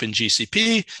put it up in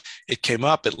GCP. It came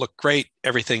up, it looked great.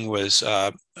 Everything was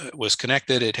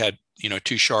connected. It had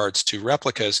 2 shards, 2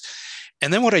 replicas.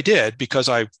 And then what I did, because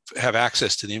I have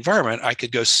access to the environment, I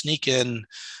could go sneak in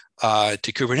to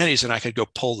Kubernetes and I could go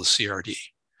pull the CRD.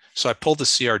 So I pulled the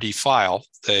CRD file,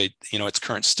 its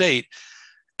current state,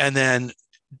 and then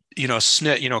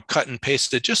cut and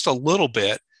pasted just a little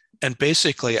bit. And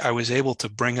basically I was able to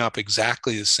bring up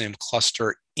exactly the same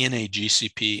cluster in a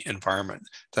GCP environment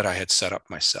that I had set up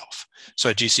myself.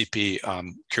 So a GCP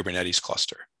Kubernetes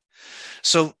cluster.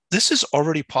 So this is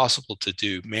already possible to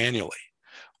do manually.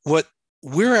 What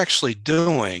we're actually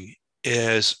doing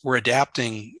is we're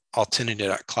adapting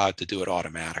Altinity.cloud to do it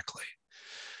automatically.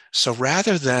 So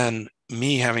rather than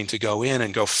me having to go in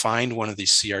and go find one of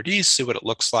these CRDs, see what it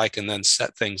looks like, and then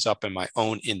set things up in my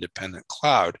own independent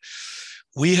cloud,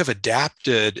 we have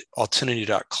adapted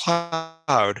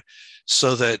Altinity.cloud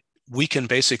so that we can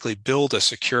basically build a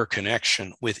secure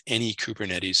connection with any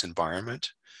Kubernetes environment,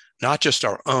 not just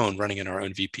our own running in our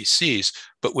own VPCs,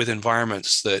 but with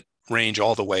environments that range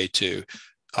all the way to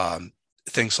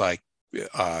things like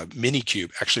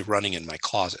Minikube actually running in my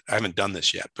closet. I haven't done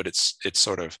this yet, but it's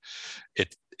sort of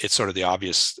the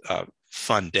obvious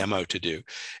fun demo to do.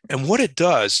 And what it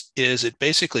does is it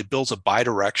basically builds a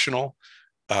bidirectional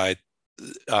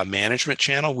management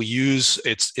channel.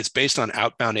 It's based on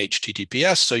outbound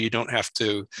HTTPS, so you don't have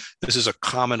to. This is a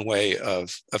common way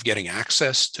of getting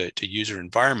access to user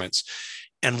environments.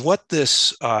 And what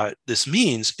this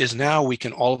means is now we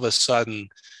can all of a sudden,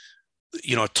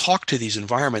 talk to these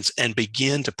environments and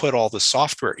begin to put all the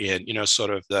software in, sort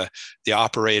of the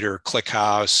operator,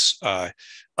 ClickHouse,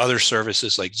 other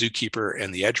services like Zookeeper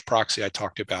and the Edge proxy I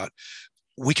talked about.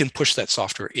 We can push that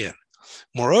software in.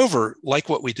 Moreover, like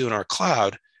what we do in our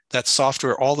cloud, that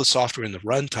software, all the software in the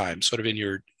runtime, sort of in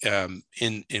your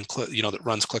that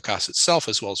runs ClickHouse itself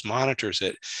as well as monitors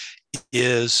it,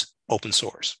 is open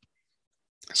source.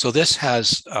 So this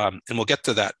has, and we'll get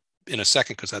to that in a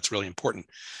second because that's really important.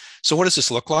 So what does this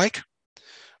look like?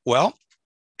 Well,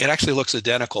 it actually looks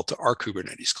identical to our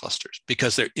Kubernetes clusters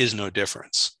because there is no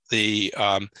difference.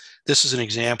 This is an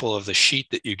example of the sheet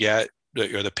that you get,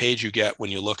 or the page you get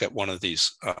when you look at one of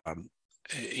these,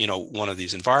 one of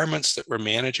these environments that we're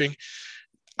managing.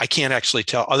 I can't actually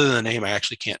tell, other than the name, I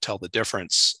actually can't tell the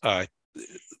difference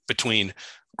between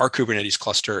our Kubernetes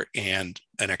cluster and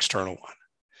an external one.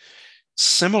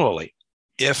 Similarly,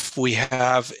 if we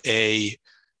have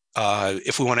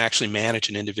if we want to actually manage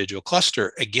an individual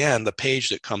cluster, again, the page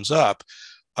that comes up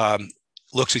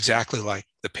looks exactly like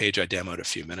the page I demoed a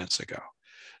few minutes ago.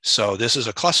 So this is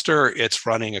a cluster. It's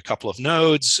running a couple of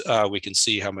nodes. We can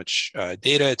see how much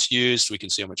data it's used. We can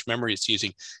see how much memory it's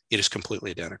using. It is completely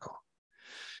identical.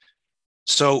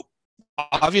 So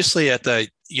obviously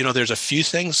there's a few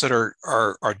things that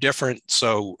are different.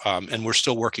 So, and we're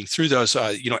still working through those,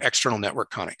 external network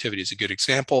connectivity is a good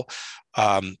example.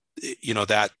 That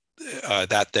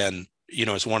then,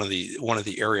 is one of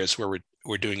the areas where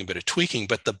we're doing a bit of tweaking,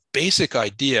 but the basic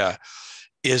idea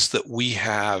is that we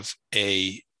have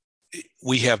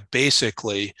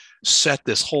basically set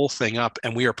this whole thing up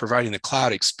and we are providing the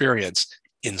cloud experience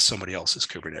in somebody else's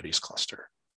Kubernetes cluster.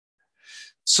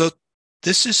 So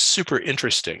this is super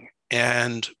interesting.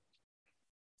 And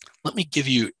let me give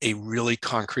you a really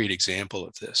concrete example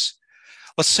of this.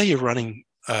 Let's say you're running,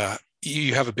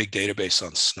 you have a big database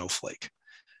on Snowflake.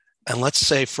 And let's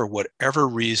say for whatever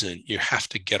reason, you have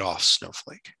to get off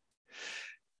Snowflake.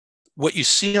 What you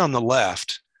see on the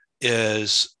left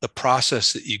is the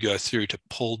process that you go through to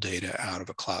pull data out of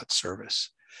a cloud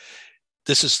service.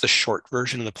 This is the short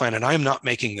version of the plan. And I'm not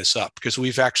making this up because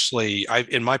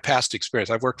in my past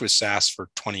experience, I've worked with SaaS for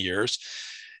 20 years.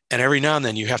 And every now and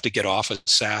then you have to get off of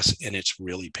SaaS and it's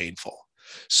really painful.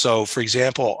 So for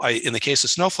example, in the case of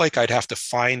Snowflake, I'd have to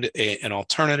find an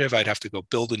alternative. I'd have to go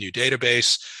build a new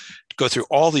database, go through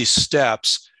all these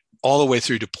steps, all the way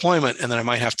through deployment, and then I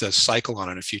might have to cycle on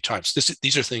it a few times.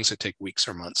 These are things that take weeks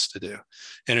or months to do.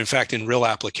 And in fact, in real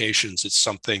applications, it's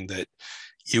something that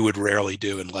you would rarely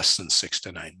do in less than 6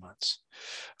 to 9 months.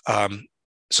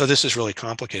 So this is really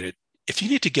complicated. If you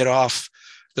need to get off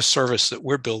the service that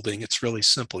we're building, it's really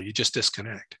simple. You just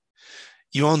disconnect.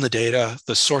 You own the data.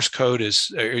 The source code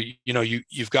is,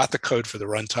 you've got the code for the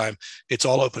runtime. It's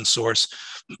all open source.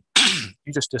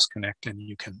 You just disconnect and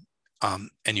you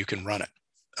can run it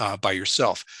by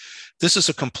yourself. This is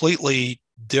a completely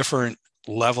different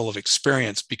level of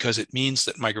experience because it means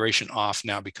that migration off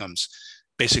now becomes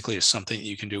basically something that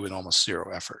you can do with almost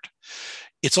zero effort.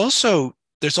 There's also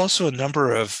a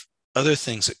number of other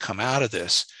things that come out of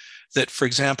this that, for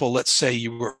example, let's say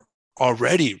you were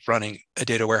already running a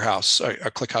data warehouse,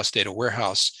 a ClickHouse data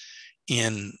warehouse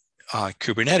in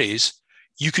Kubernetes,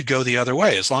 you could go the other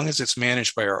way. As long as it's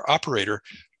managed by our operator,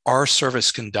 our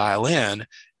service can dial in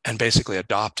and basically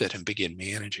adopt it and begin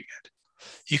managing it.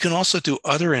 You can also do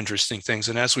other interesting things.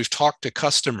 And as we've talked to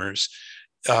customers,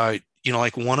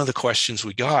 like one of the questions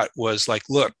we got was like,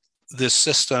 look, this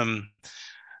system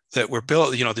that we're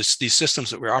built, these systems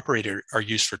that we're operating are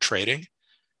used for trading.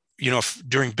 If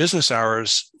during business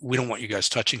hours, we don't want you guys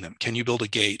touching them. Can you build a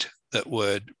gate that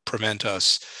would prevent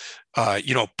us,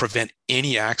 prevent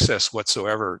any access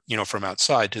whatsoever, from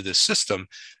outside to this system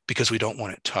because we don't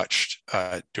want it touched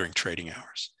during trading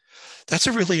hours? That's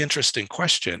a really interesting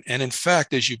question. And in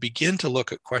fact, as you begin to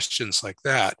look at questions like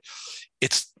that,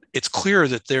 it's clear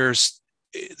that there's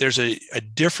a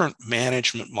different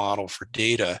management model for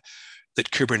data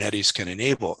that Kubernetes can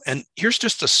enable. And here's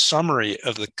just a summary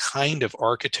of the kind of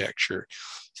architecture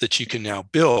that you can now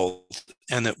build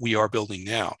and that we are building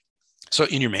now. So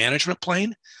in your management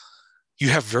plane, you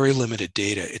have very limited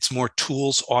data. It's more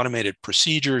tools, automated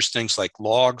procedures, things like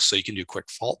logs, so you can do quick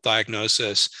fault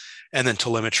diagnosis, and then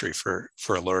telemetry for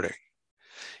alerting.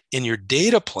 In your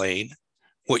data plane,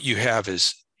 what you have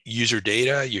is user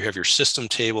data, you have your system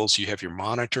tables, you have your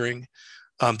monitoring.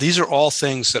 These are all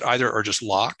things that either are just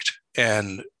locked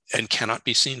and cannot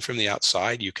be seen from the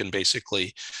outside. You can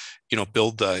basically,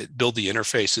 build the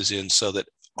interfaces in so that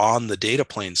on the data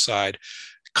plane side,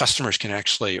 customers can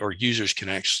actually, or users can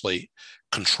actually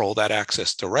control that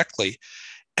access directly.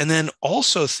 And then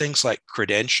also things like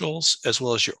credentials as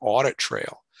well as your audit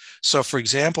trail. So for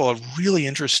example, a really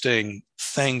interesting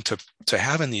thing to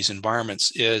have in these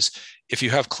environments is if you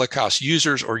have ClickHouse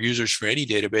users or users for any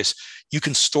database, you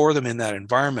can store them in that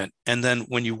environment. And then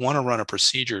when you want to run a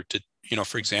procedure to,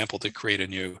 for example, to create a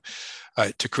new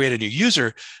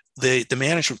user, the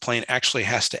management plane actually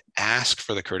has to ask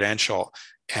for the credential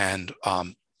and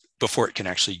before it can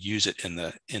actually use it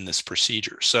in this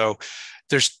procedure. So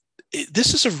this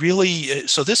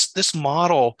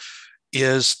model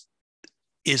is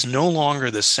no longer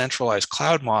the centralized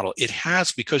cloud model. It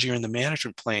has, because you're in the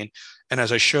management plane, and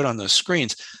as I showed on those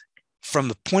screens, from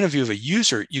the point of view of a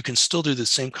user, you can still do the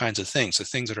same kinds of things, the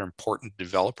things that are important to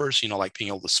developers, like being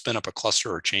able to spin up a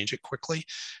cluster or change it quickly.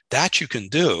 That you can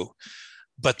do,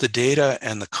 but the data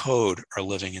and the code are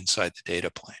living inside the data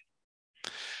plane.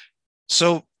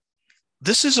 So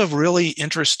this is a really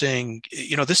interesting,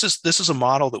 this is a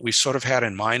model that we sort of had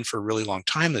in mind for a really long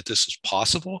time, that this is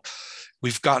possible.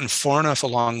 We've gotten far enough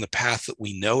along the path that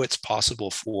we know it's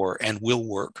possible for and will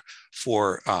work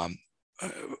for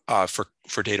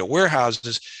data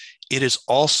warehouses. It is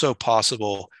also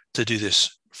possible to do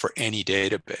this for any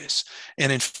database.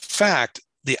 And in fact,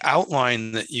 the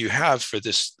outline that you have for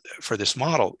this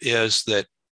model is that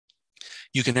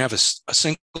you can have a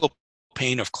single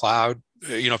pane of cloud,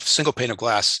 single pane of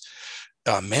glass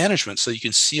management, so you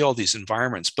can see all these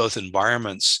environments, both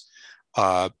environments,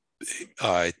 sort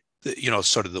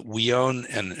of that we own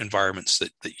and environments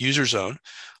that users own.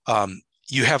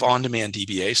 You have on-demand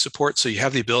DBA support, so you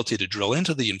have the ability to drill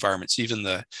into the environments, even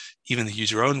the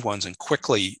user-owned ones, and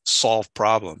quickly solve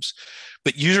problems.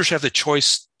 But users have the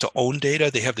choice to own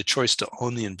data; they have the choice to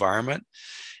own the environment.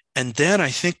 And then I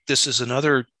think this is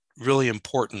another really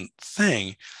important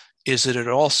thing, is that it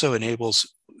also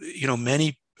enables,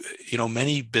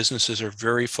 many businesses are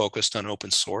very focused on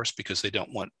open source because they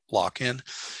don't want lock-in.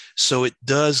 So it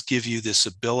does give you this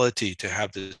ability to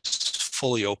have this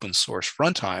fully open source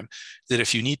runtime that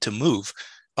if you need to move,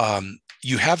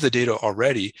 you have the data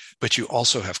already, but you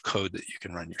also have code that you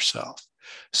can run yourself.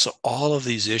 So all of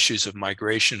these issues of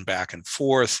migration back and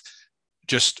forth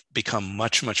just become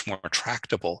much, much more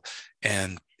tractable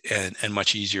and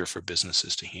much easier for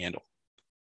businesses to handle.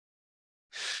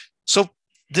 So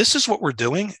this is what we're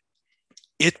doing.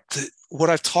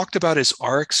 What I've talked about is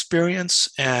our experience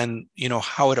and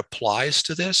how it applies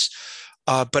to this.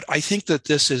 But I think that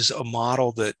this is a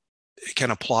model that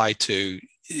can apply to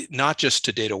not just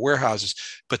to data warehouses,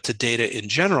 but to data in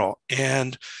general.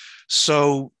 And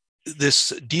so this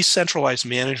decentralized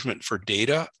management for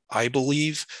data, I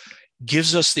believe,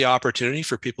 gives us the opportunity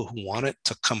for people who want it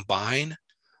to combine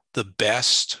the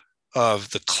best of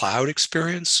the cloud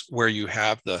experience, where you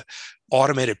have the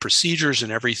automated procedures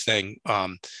and everything,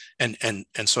 and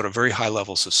sort of very high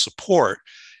levels of support.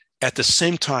 At the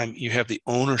same time, you have the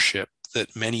ownership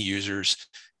that many users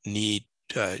need,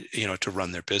 to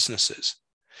run their businesses.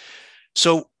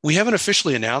 So we haven't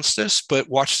officially announced this, but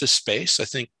watch this space. I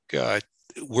think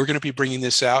we're going to be bringing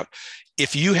this out.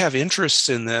 If you have interests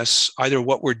in this, either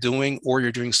what we're doing or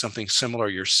you're doing something similar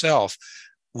yourself,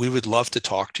 we would love to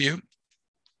talk to you.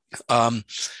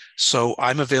 So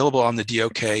I'm available on the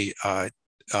DOK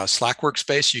Slack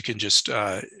workspace. You can just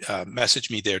message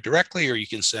me there directly, or you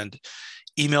can send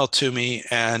email to me.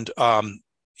 And,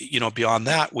 beyond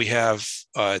that, we have,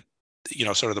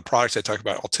 sort of the products I talked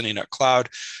about, Altenia Cloud,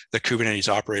 the Kubernetes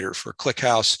operator for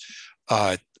ClickHouse.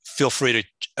 Feel free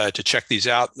to check these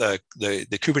out. The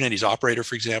Kubernetes operator,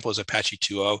 for example, is Apache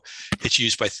 2.0. It's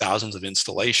used by thousands of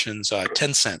installations.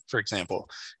 Tencent, for example,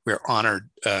 we're honored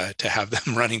to have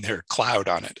them running their cloud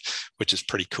on it, which is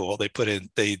pretty cool. They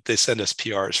send us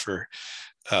PRs for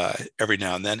every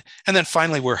now and then. And then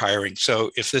finally, we're hiring.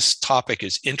 So if this topic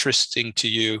is interesting to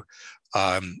you,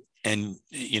 and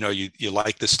you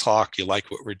like this talk, you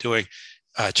like what we're doing,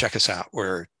 check us out.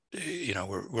 We're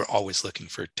always looking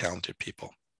for talented people.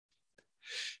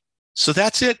 So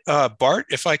that's it, Bart.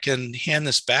 If I can hand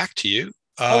this back to you.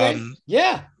 Okay.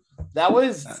 Yeah, that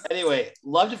was, anyway,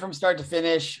 loved it from start to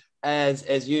finish,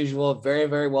 as usual. Very,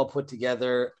 very well put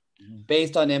together,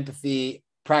 based on empathy,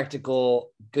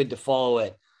 practical, good to follow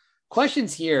it.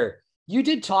 Questions here. You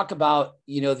did talk about,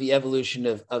 the evolution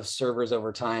of servers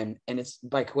over time. And it's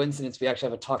by coincidence, we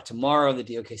actually have a talk tomorrow on the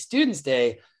DOK Students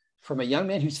Day from a young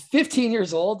man who's 15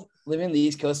 years old, living in the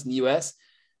East Coast in the US,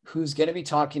 who's going to be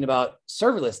talking about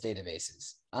serverless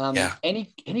databases.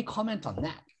 Any comment on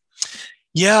that?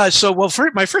 Yeah. So,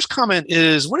 my first comment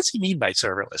is, what does he mean by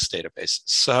serverless databases?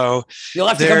 So you'll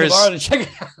have to come tomorrow to check it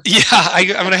out. Yeah, I'm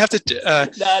going to have to. I'll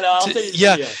tell you.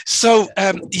 Yeah. So,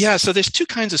 so there's two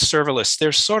kinds of serverless.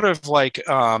 There's sort of like,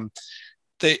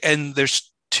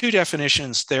 there's two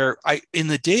definitions there. In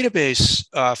the database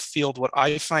field, what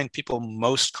I find people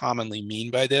most commonly mean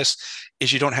by this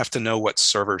is you don't have to know what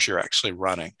servers you're actually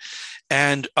running.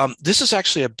 And this is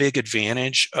actually a big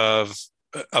advantage of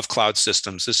cloud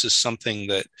systems. This is something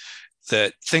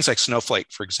that things like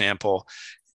Snowflake, for example,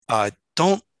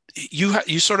 don't,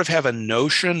 you sort of have an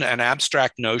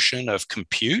abstract notion of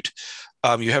compute.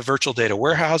 You have virtual data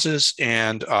warehouses,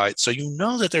 and so you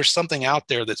know that there's something out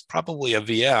there that's probably a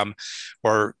VM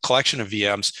or collection of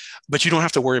VMs, but you don't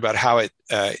have to worry about how it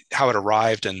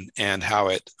arrived and how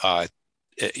it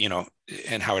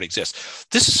and how it exists.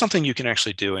 This is something you can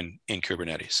actually do in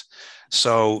Kubernetes.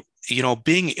 So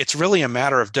it's really a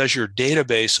matter of, does your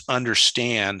database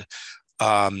understand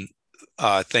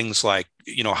things like,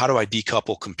 how do I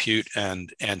decouple compute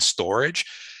and storage?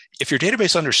 If your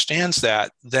database understands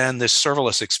that, then this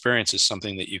serverless experience is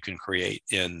something that you can create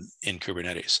in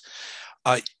Kubernetes.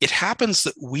 It happens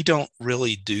that we don't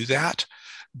really do that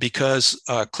because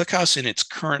ClickHouse in its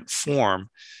current form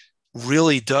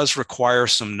really does require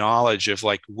some knowledge of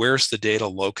like, where's the data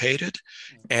located?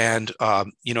 And,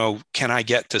 can I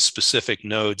get to specific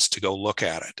nodes to go look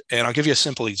at it? And I'll give you a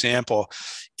simple example.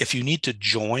 If you need to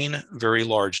join very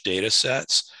large data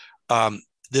sets,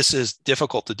 this is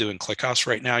difficult to do in ClickHouse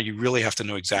right now. You really have to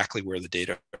know exactly where the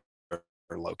data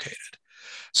are located.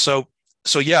 So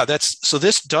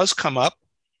this does come up.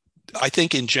 I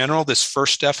think in general, this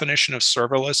first definition of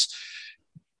serverless,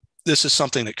 this is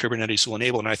something that Kubernetes will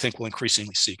enable, and I think we'll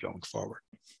increasingly see going forward.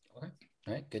 Okay.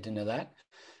 All right, good to know that.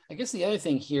 I guess the other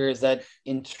thing here is that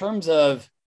in terms of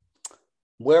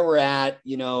where we're at,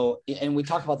 and we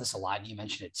talk about this a lot, and you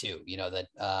mentioned it too,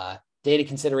 that data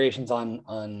considerations on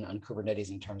Kubernetes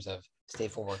in terms of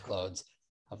stateful workloads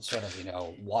of sort of,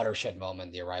 watershed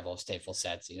moment, the arrival of stateful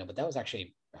sets, but that was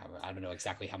actually, I don't know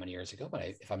exactly how many years ago, but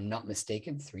if I'm not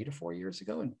mistaken, 3 to 4 years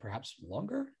ago, and perhaps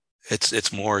longer.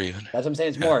 It's more even. That's what I'm saying.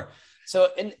 It's more. So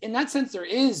in that sense, there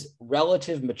is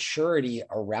relative maturity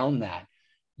around that.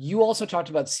 You also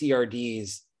talked about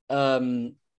CRDs.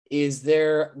 Is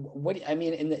there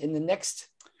in the next?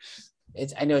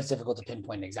 I know it's difficult to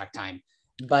pinpoint an exact time,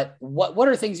 but what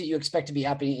are things that you expect to be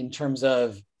happening in terms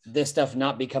of this stuff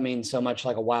not becoming so much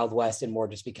like a Wild West and more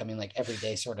just becoming like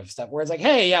everyday sort of stuff where it's like,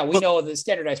 hey, yeah, we know the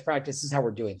standardized practice is how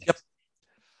we're doing things. Yep.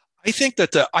 I think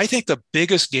the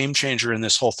biggest game changer in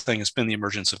this whole thing has been the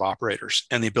emergence of operators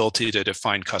and the ability to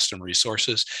define custom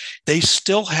resources. They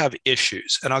still have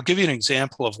issues, and I'll give you an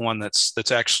example of one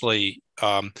that's actually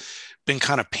been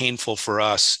kind of painful for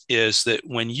us. Is that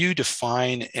when you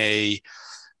define when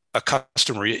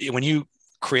you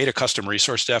create a custom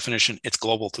resource definition, it's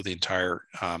global to the entire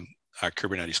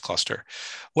Kubernetes cluster.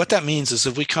 What that means is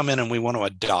if we come in and we want to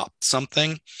adopt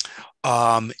something,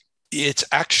 it's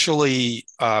actually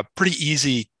pretty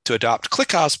easy to adopt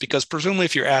ClickHouse because presumably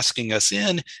if you're asking us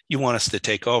in, you want us to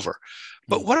take over.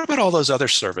 But what about all those other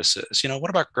services? What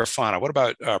about Grafana? What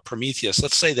about Prometheus?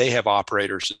 Let's say they have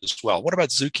operators as well. What about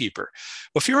Zookeeper?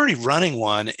 Well, if you're already running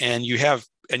one and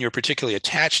you're particularly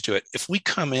attached to it, if we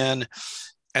come in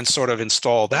and sort of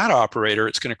install that operator,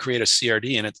 it's going to create a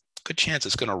CRD, and it's a good chance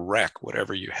it's going to wreck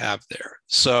whatever you have there.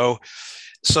 So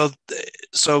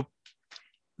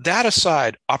that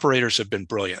aside, operators have been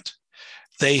brilliant.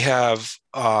 They have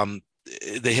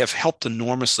helped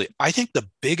enormously. I think the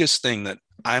biggest thing that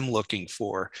I'm looking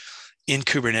for in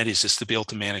Kubernetes is to be able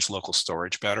to manage local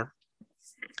storage better.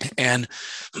 And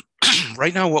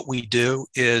right now, what we do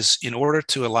is, in order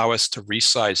to allow us to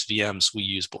resize VMs, we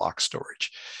use block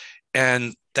storage.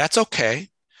 And that's okay,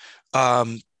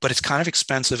 but it's kind of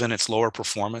expensive and it's lower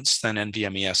performance than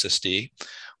NVMe SSD.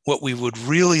 What we would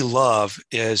really love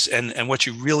is, and what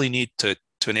you really need to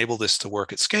enable this to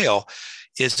work at scale,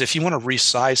 is if you want to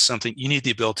resize something, you need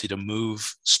the ability to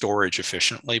move storage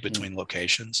efficiently between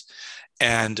locations.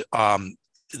 And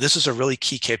this is a really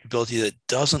key capability that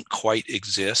doesn't quite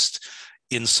exist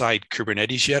inside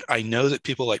Kubernetes yet. I know that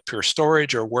people like Pure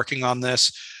Storage are working on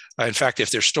this. In fact, if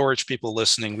there's storage people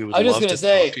listening, we would love to talk to you about this. I was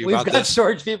going to say, we've got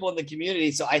storage people in the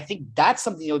community. So I think that's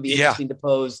something that would be interesting to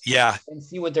pose and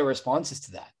see what their response is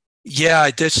to that.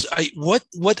 Yeah,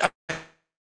 what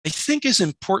I think is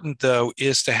important though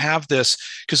is to have this,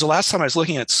 because the last time I was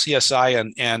looking at CSI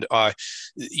and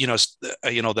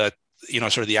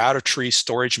sort of the outer tree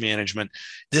storage management,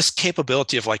 this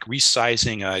capability of like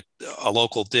resizing a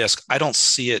local disk, I don't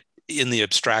see it in the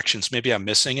abstractions. Maybe I'm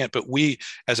missing it, but we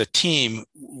as a team,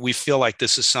 we feel like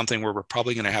this is something where we're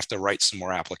probably going to have to write some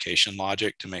more application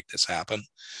logic to make this happen.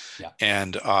 Yeah.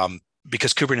 And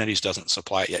because Kubernetes doesn't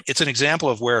supply it yet. It's an example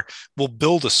of where we'll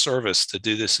build a service to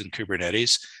do this in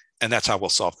Kubernetes, and that's how we'll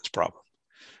solve this problem.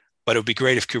 But it would be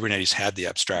great if Kubernetes had the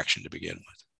abstraction to begin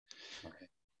with. Okay.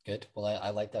 Good. Well,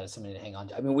 I like that as something to hang on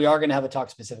to. I mean, we are going to have a talk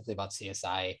specifically about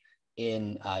CSI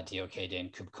in DOK Day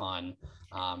and KubeCon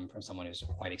from someone who's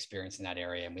quite experienced in that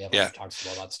area. And we have other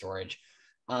talks about storage.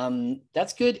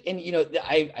 That's good. And, you know,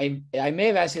 I may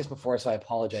have asked you this before, so I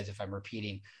apologize if I'm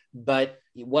repeating, but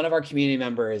one of our community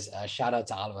members, shout out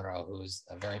to Alvaro, who's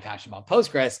very passionate about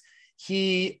Postgres.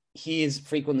 He's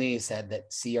frequently said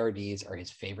that CRDs are his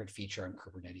favorite feature in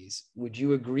Kubernetes. Would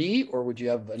you agree, or would you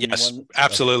have Yes,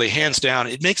 absolutely. Hands down.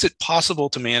 It makes it possible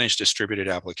to manage distributed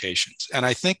applications. And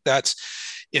I think that's,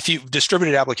 if you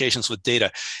distributed applications with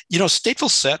data, you know, stateful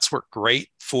sets work great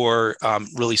for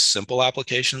really simple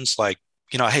applications like,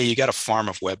 you know, hey, you got a farm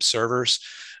of web servers,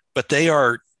 but they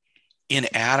are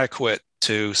inadequate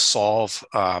to solve,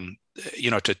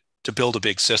 you know, to build a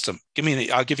big system.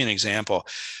 I'll give you an example.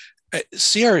 You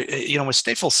know, with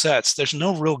stateful sets, there's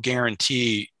no real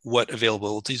guarantee what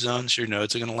availability zones your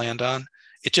nodes are going to land on.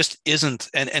 It just isn't.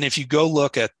 And if you go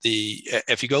look at the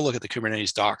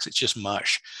Kubernetes docs, it's just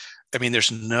mush. I mean,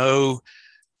 there's no,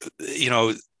 you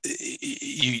know,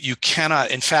 you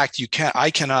cannot. In fact, I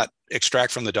cannot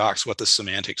extract from the docs what the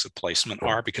semantics of placement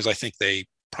are, because I think they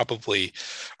probably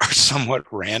are somewhat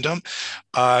random.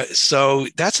 So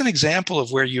that's an example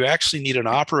of where you actually need an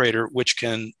operator which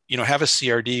can, you know, have a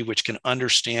CRD which can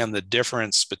understand the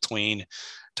difference between,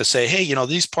 to say, hey, you know,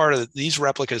 these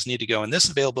replicas need to go in this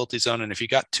availability zone, and if you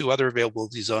got two other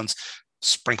availability zones,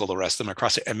 sprinkle the rest of them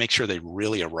across it and make sure they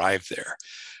really arrive there.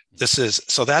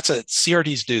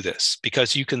 CRDs do this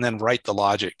because you can then write the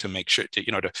logic to make sure to,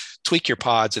 you know, to tweak your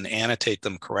pods and annotate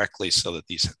them correctly so that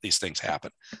these things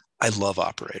happen. I love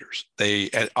operators.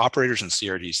 Operators and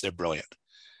CRDs, they're brilliant.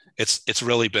 It's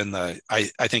really been I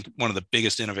think one of the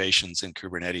biggest innovations in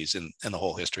Kubernetes in the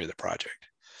whole history of the project.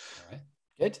 All right.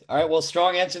 Good. All right. Well,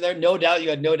 strong answer there. No doubt. You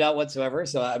had no doubt whatsoever.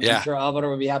 So I'm sure Alvaro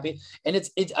would be happy. And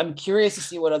I'm curious to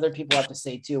see what other people have to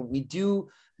say too.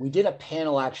 We did a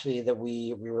panel actually that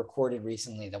we recorded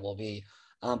recently that we'll be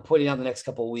putting out the next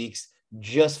couple of weeks,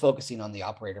 just focusing on the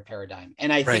operator paradigm.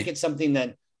 And I think it's something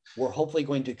that we're hopefully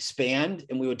going to expand,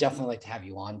 and we would definitely like to have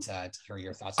you on to hear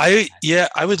your thoughts. I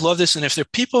would love this. And if there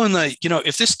are people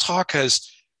if this talk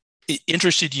has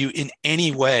interested you in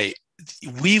any way,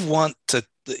 we want to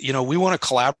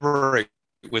collaborate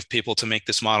with people to make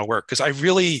this model work. Because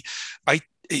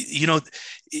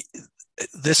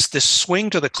this swing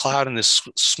to the cloud and this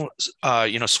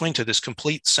swing to this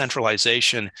complete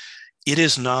centralization, it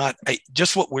is not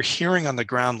just what we're hearing on the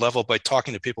ground level by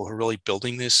talking to people who are really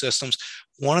building these systems.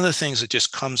 One of the things that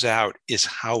just comes out is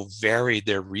how varied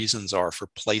their reasons are for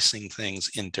placing things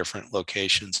in different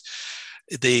locations.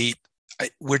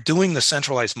 We're doing the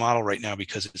centralized model right now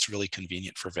because it's really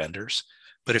convenient for vendors.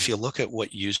 But if you look at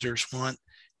what users want,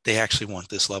 they actually want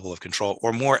this level of control,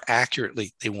 or more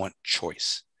accurately, they want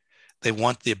choice. They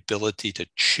want the ability to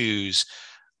choose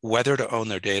whether to own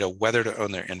their data, whether to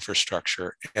own their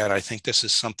infrastructure. And I think this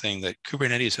is something that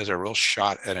Kubernetes has a real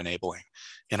shot at enabling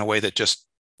in a way that just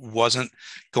wasn't.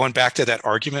 Going back to that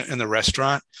argument in the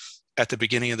restaurant at the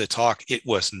beginning of the talk, it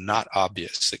was not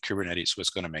obvious that Kubernetes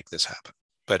was going to make this happen,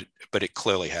 but it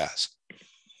clearly has.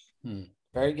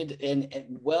 Very good and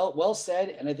well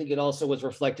said. And I think it also was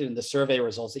reflected in the survey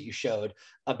results that you showed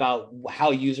about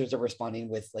how users are responding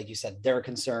with, like you said, their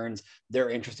concerns, their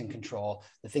interest in control,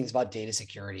 the things about data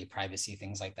security, privacy,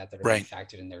 things like that are being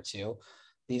factored in there too.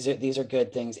 These are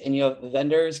good things. And, you know,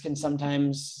 vendors can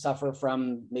sometimes suffer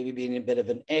from maybe being a bit of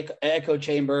an echo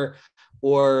chamber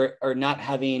or not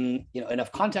having, you know,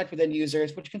 enough contact with end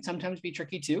users, which can sometimes be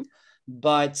tricky too.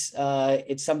 But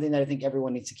it's something that I think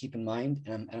everyone needs to keep in mind.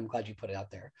 And I'm glad you put it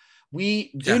out there.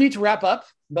 We do need to wrap up,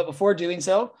 but before doing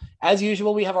so, as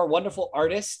usual, we have our wonderful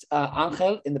artist,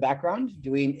 Angel, in the background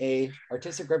doing a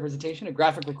artistic representation, a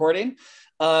graphic recording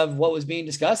of what was being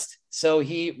discussed. So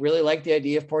he really liked the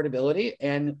idea of portability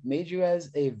and made you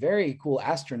as a very cool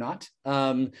astronaut.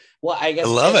 Well, I guess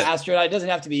astronaut, it doesn't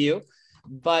have to be you.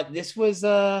 But this was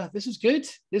good.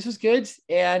 This was good.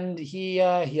 And he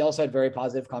also had very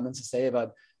positive comments to say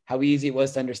about how easy it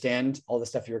was to understand all the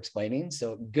stuff you're explaining.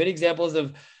 So good examples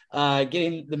of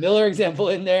getting the Miller example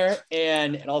in there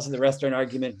and also the restaurant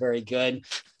argument. Very good.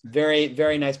 Very,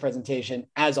 very nice presentation.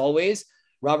 As always,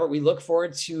 Robert, we look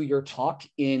forward to your talk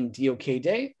in DOK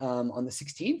Day on the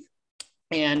 16th.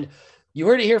 And you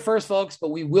heard it here first, folks,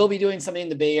 but we will be doing something in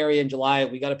the Bay Area in July.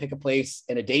 We got to pick a place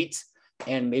and a date.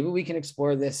 And maybe we can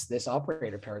explore this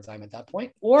operator paradigm at that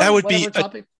point, or that would be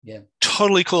topic.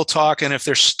 Totally cool talk. And if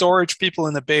there's storage people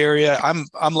in the Bay Area,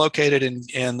 I'm located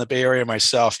in the Bay Area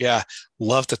myself. Yeah,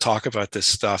 love to talk about this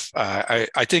stuff. I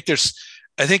think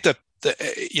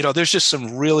there's just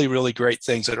some really, really great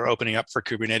things that are opening up for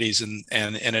Kubernetes,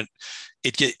 and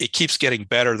it keeps getting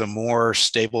better. The more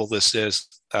stable this is,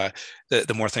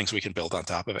 the more things we can build on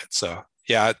top of it. So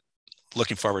yeah,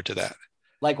 looking forward to that.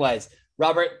 Likewise.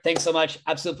 Robert, thanks so much.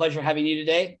 Absolute pleasure having you today.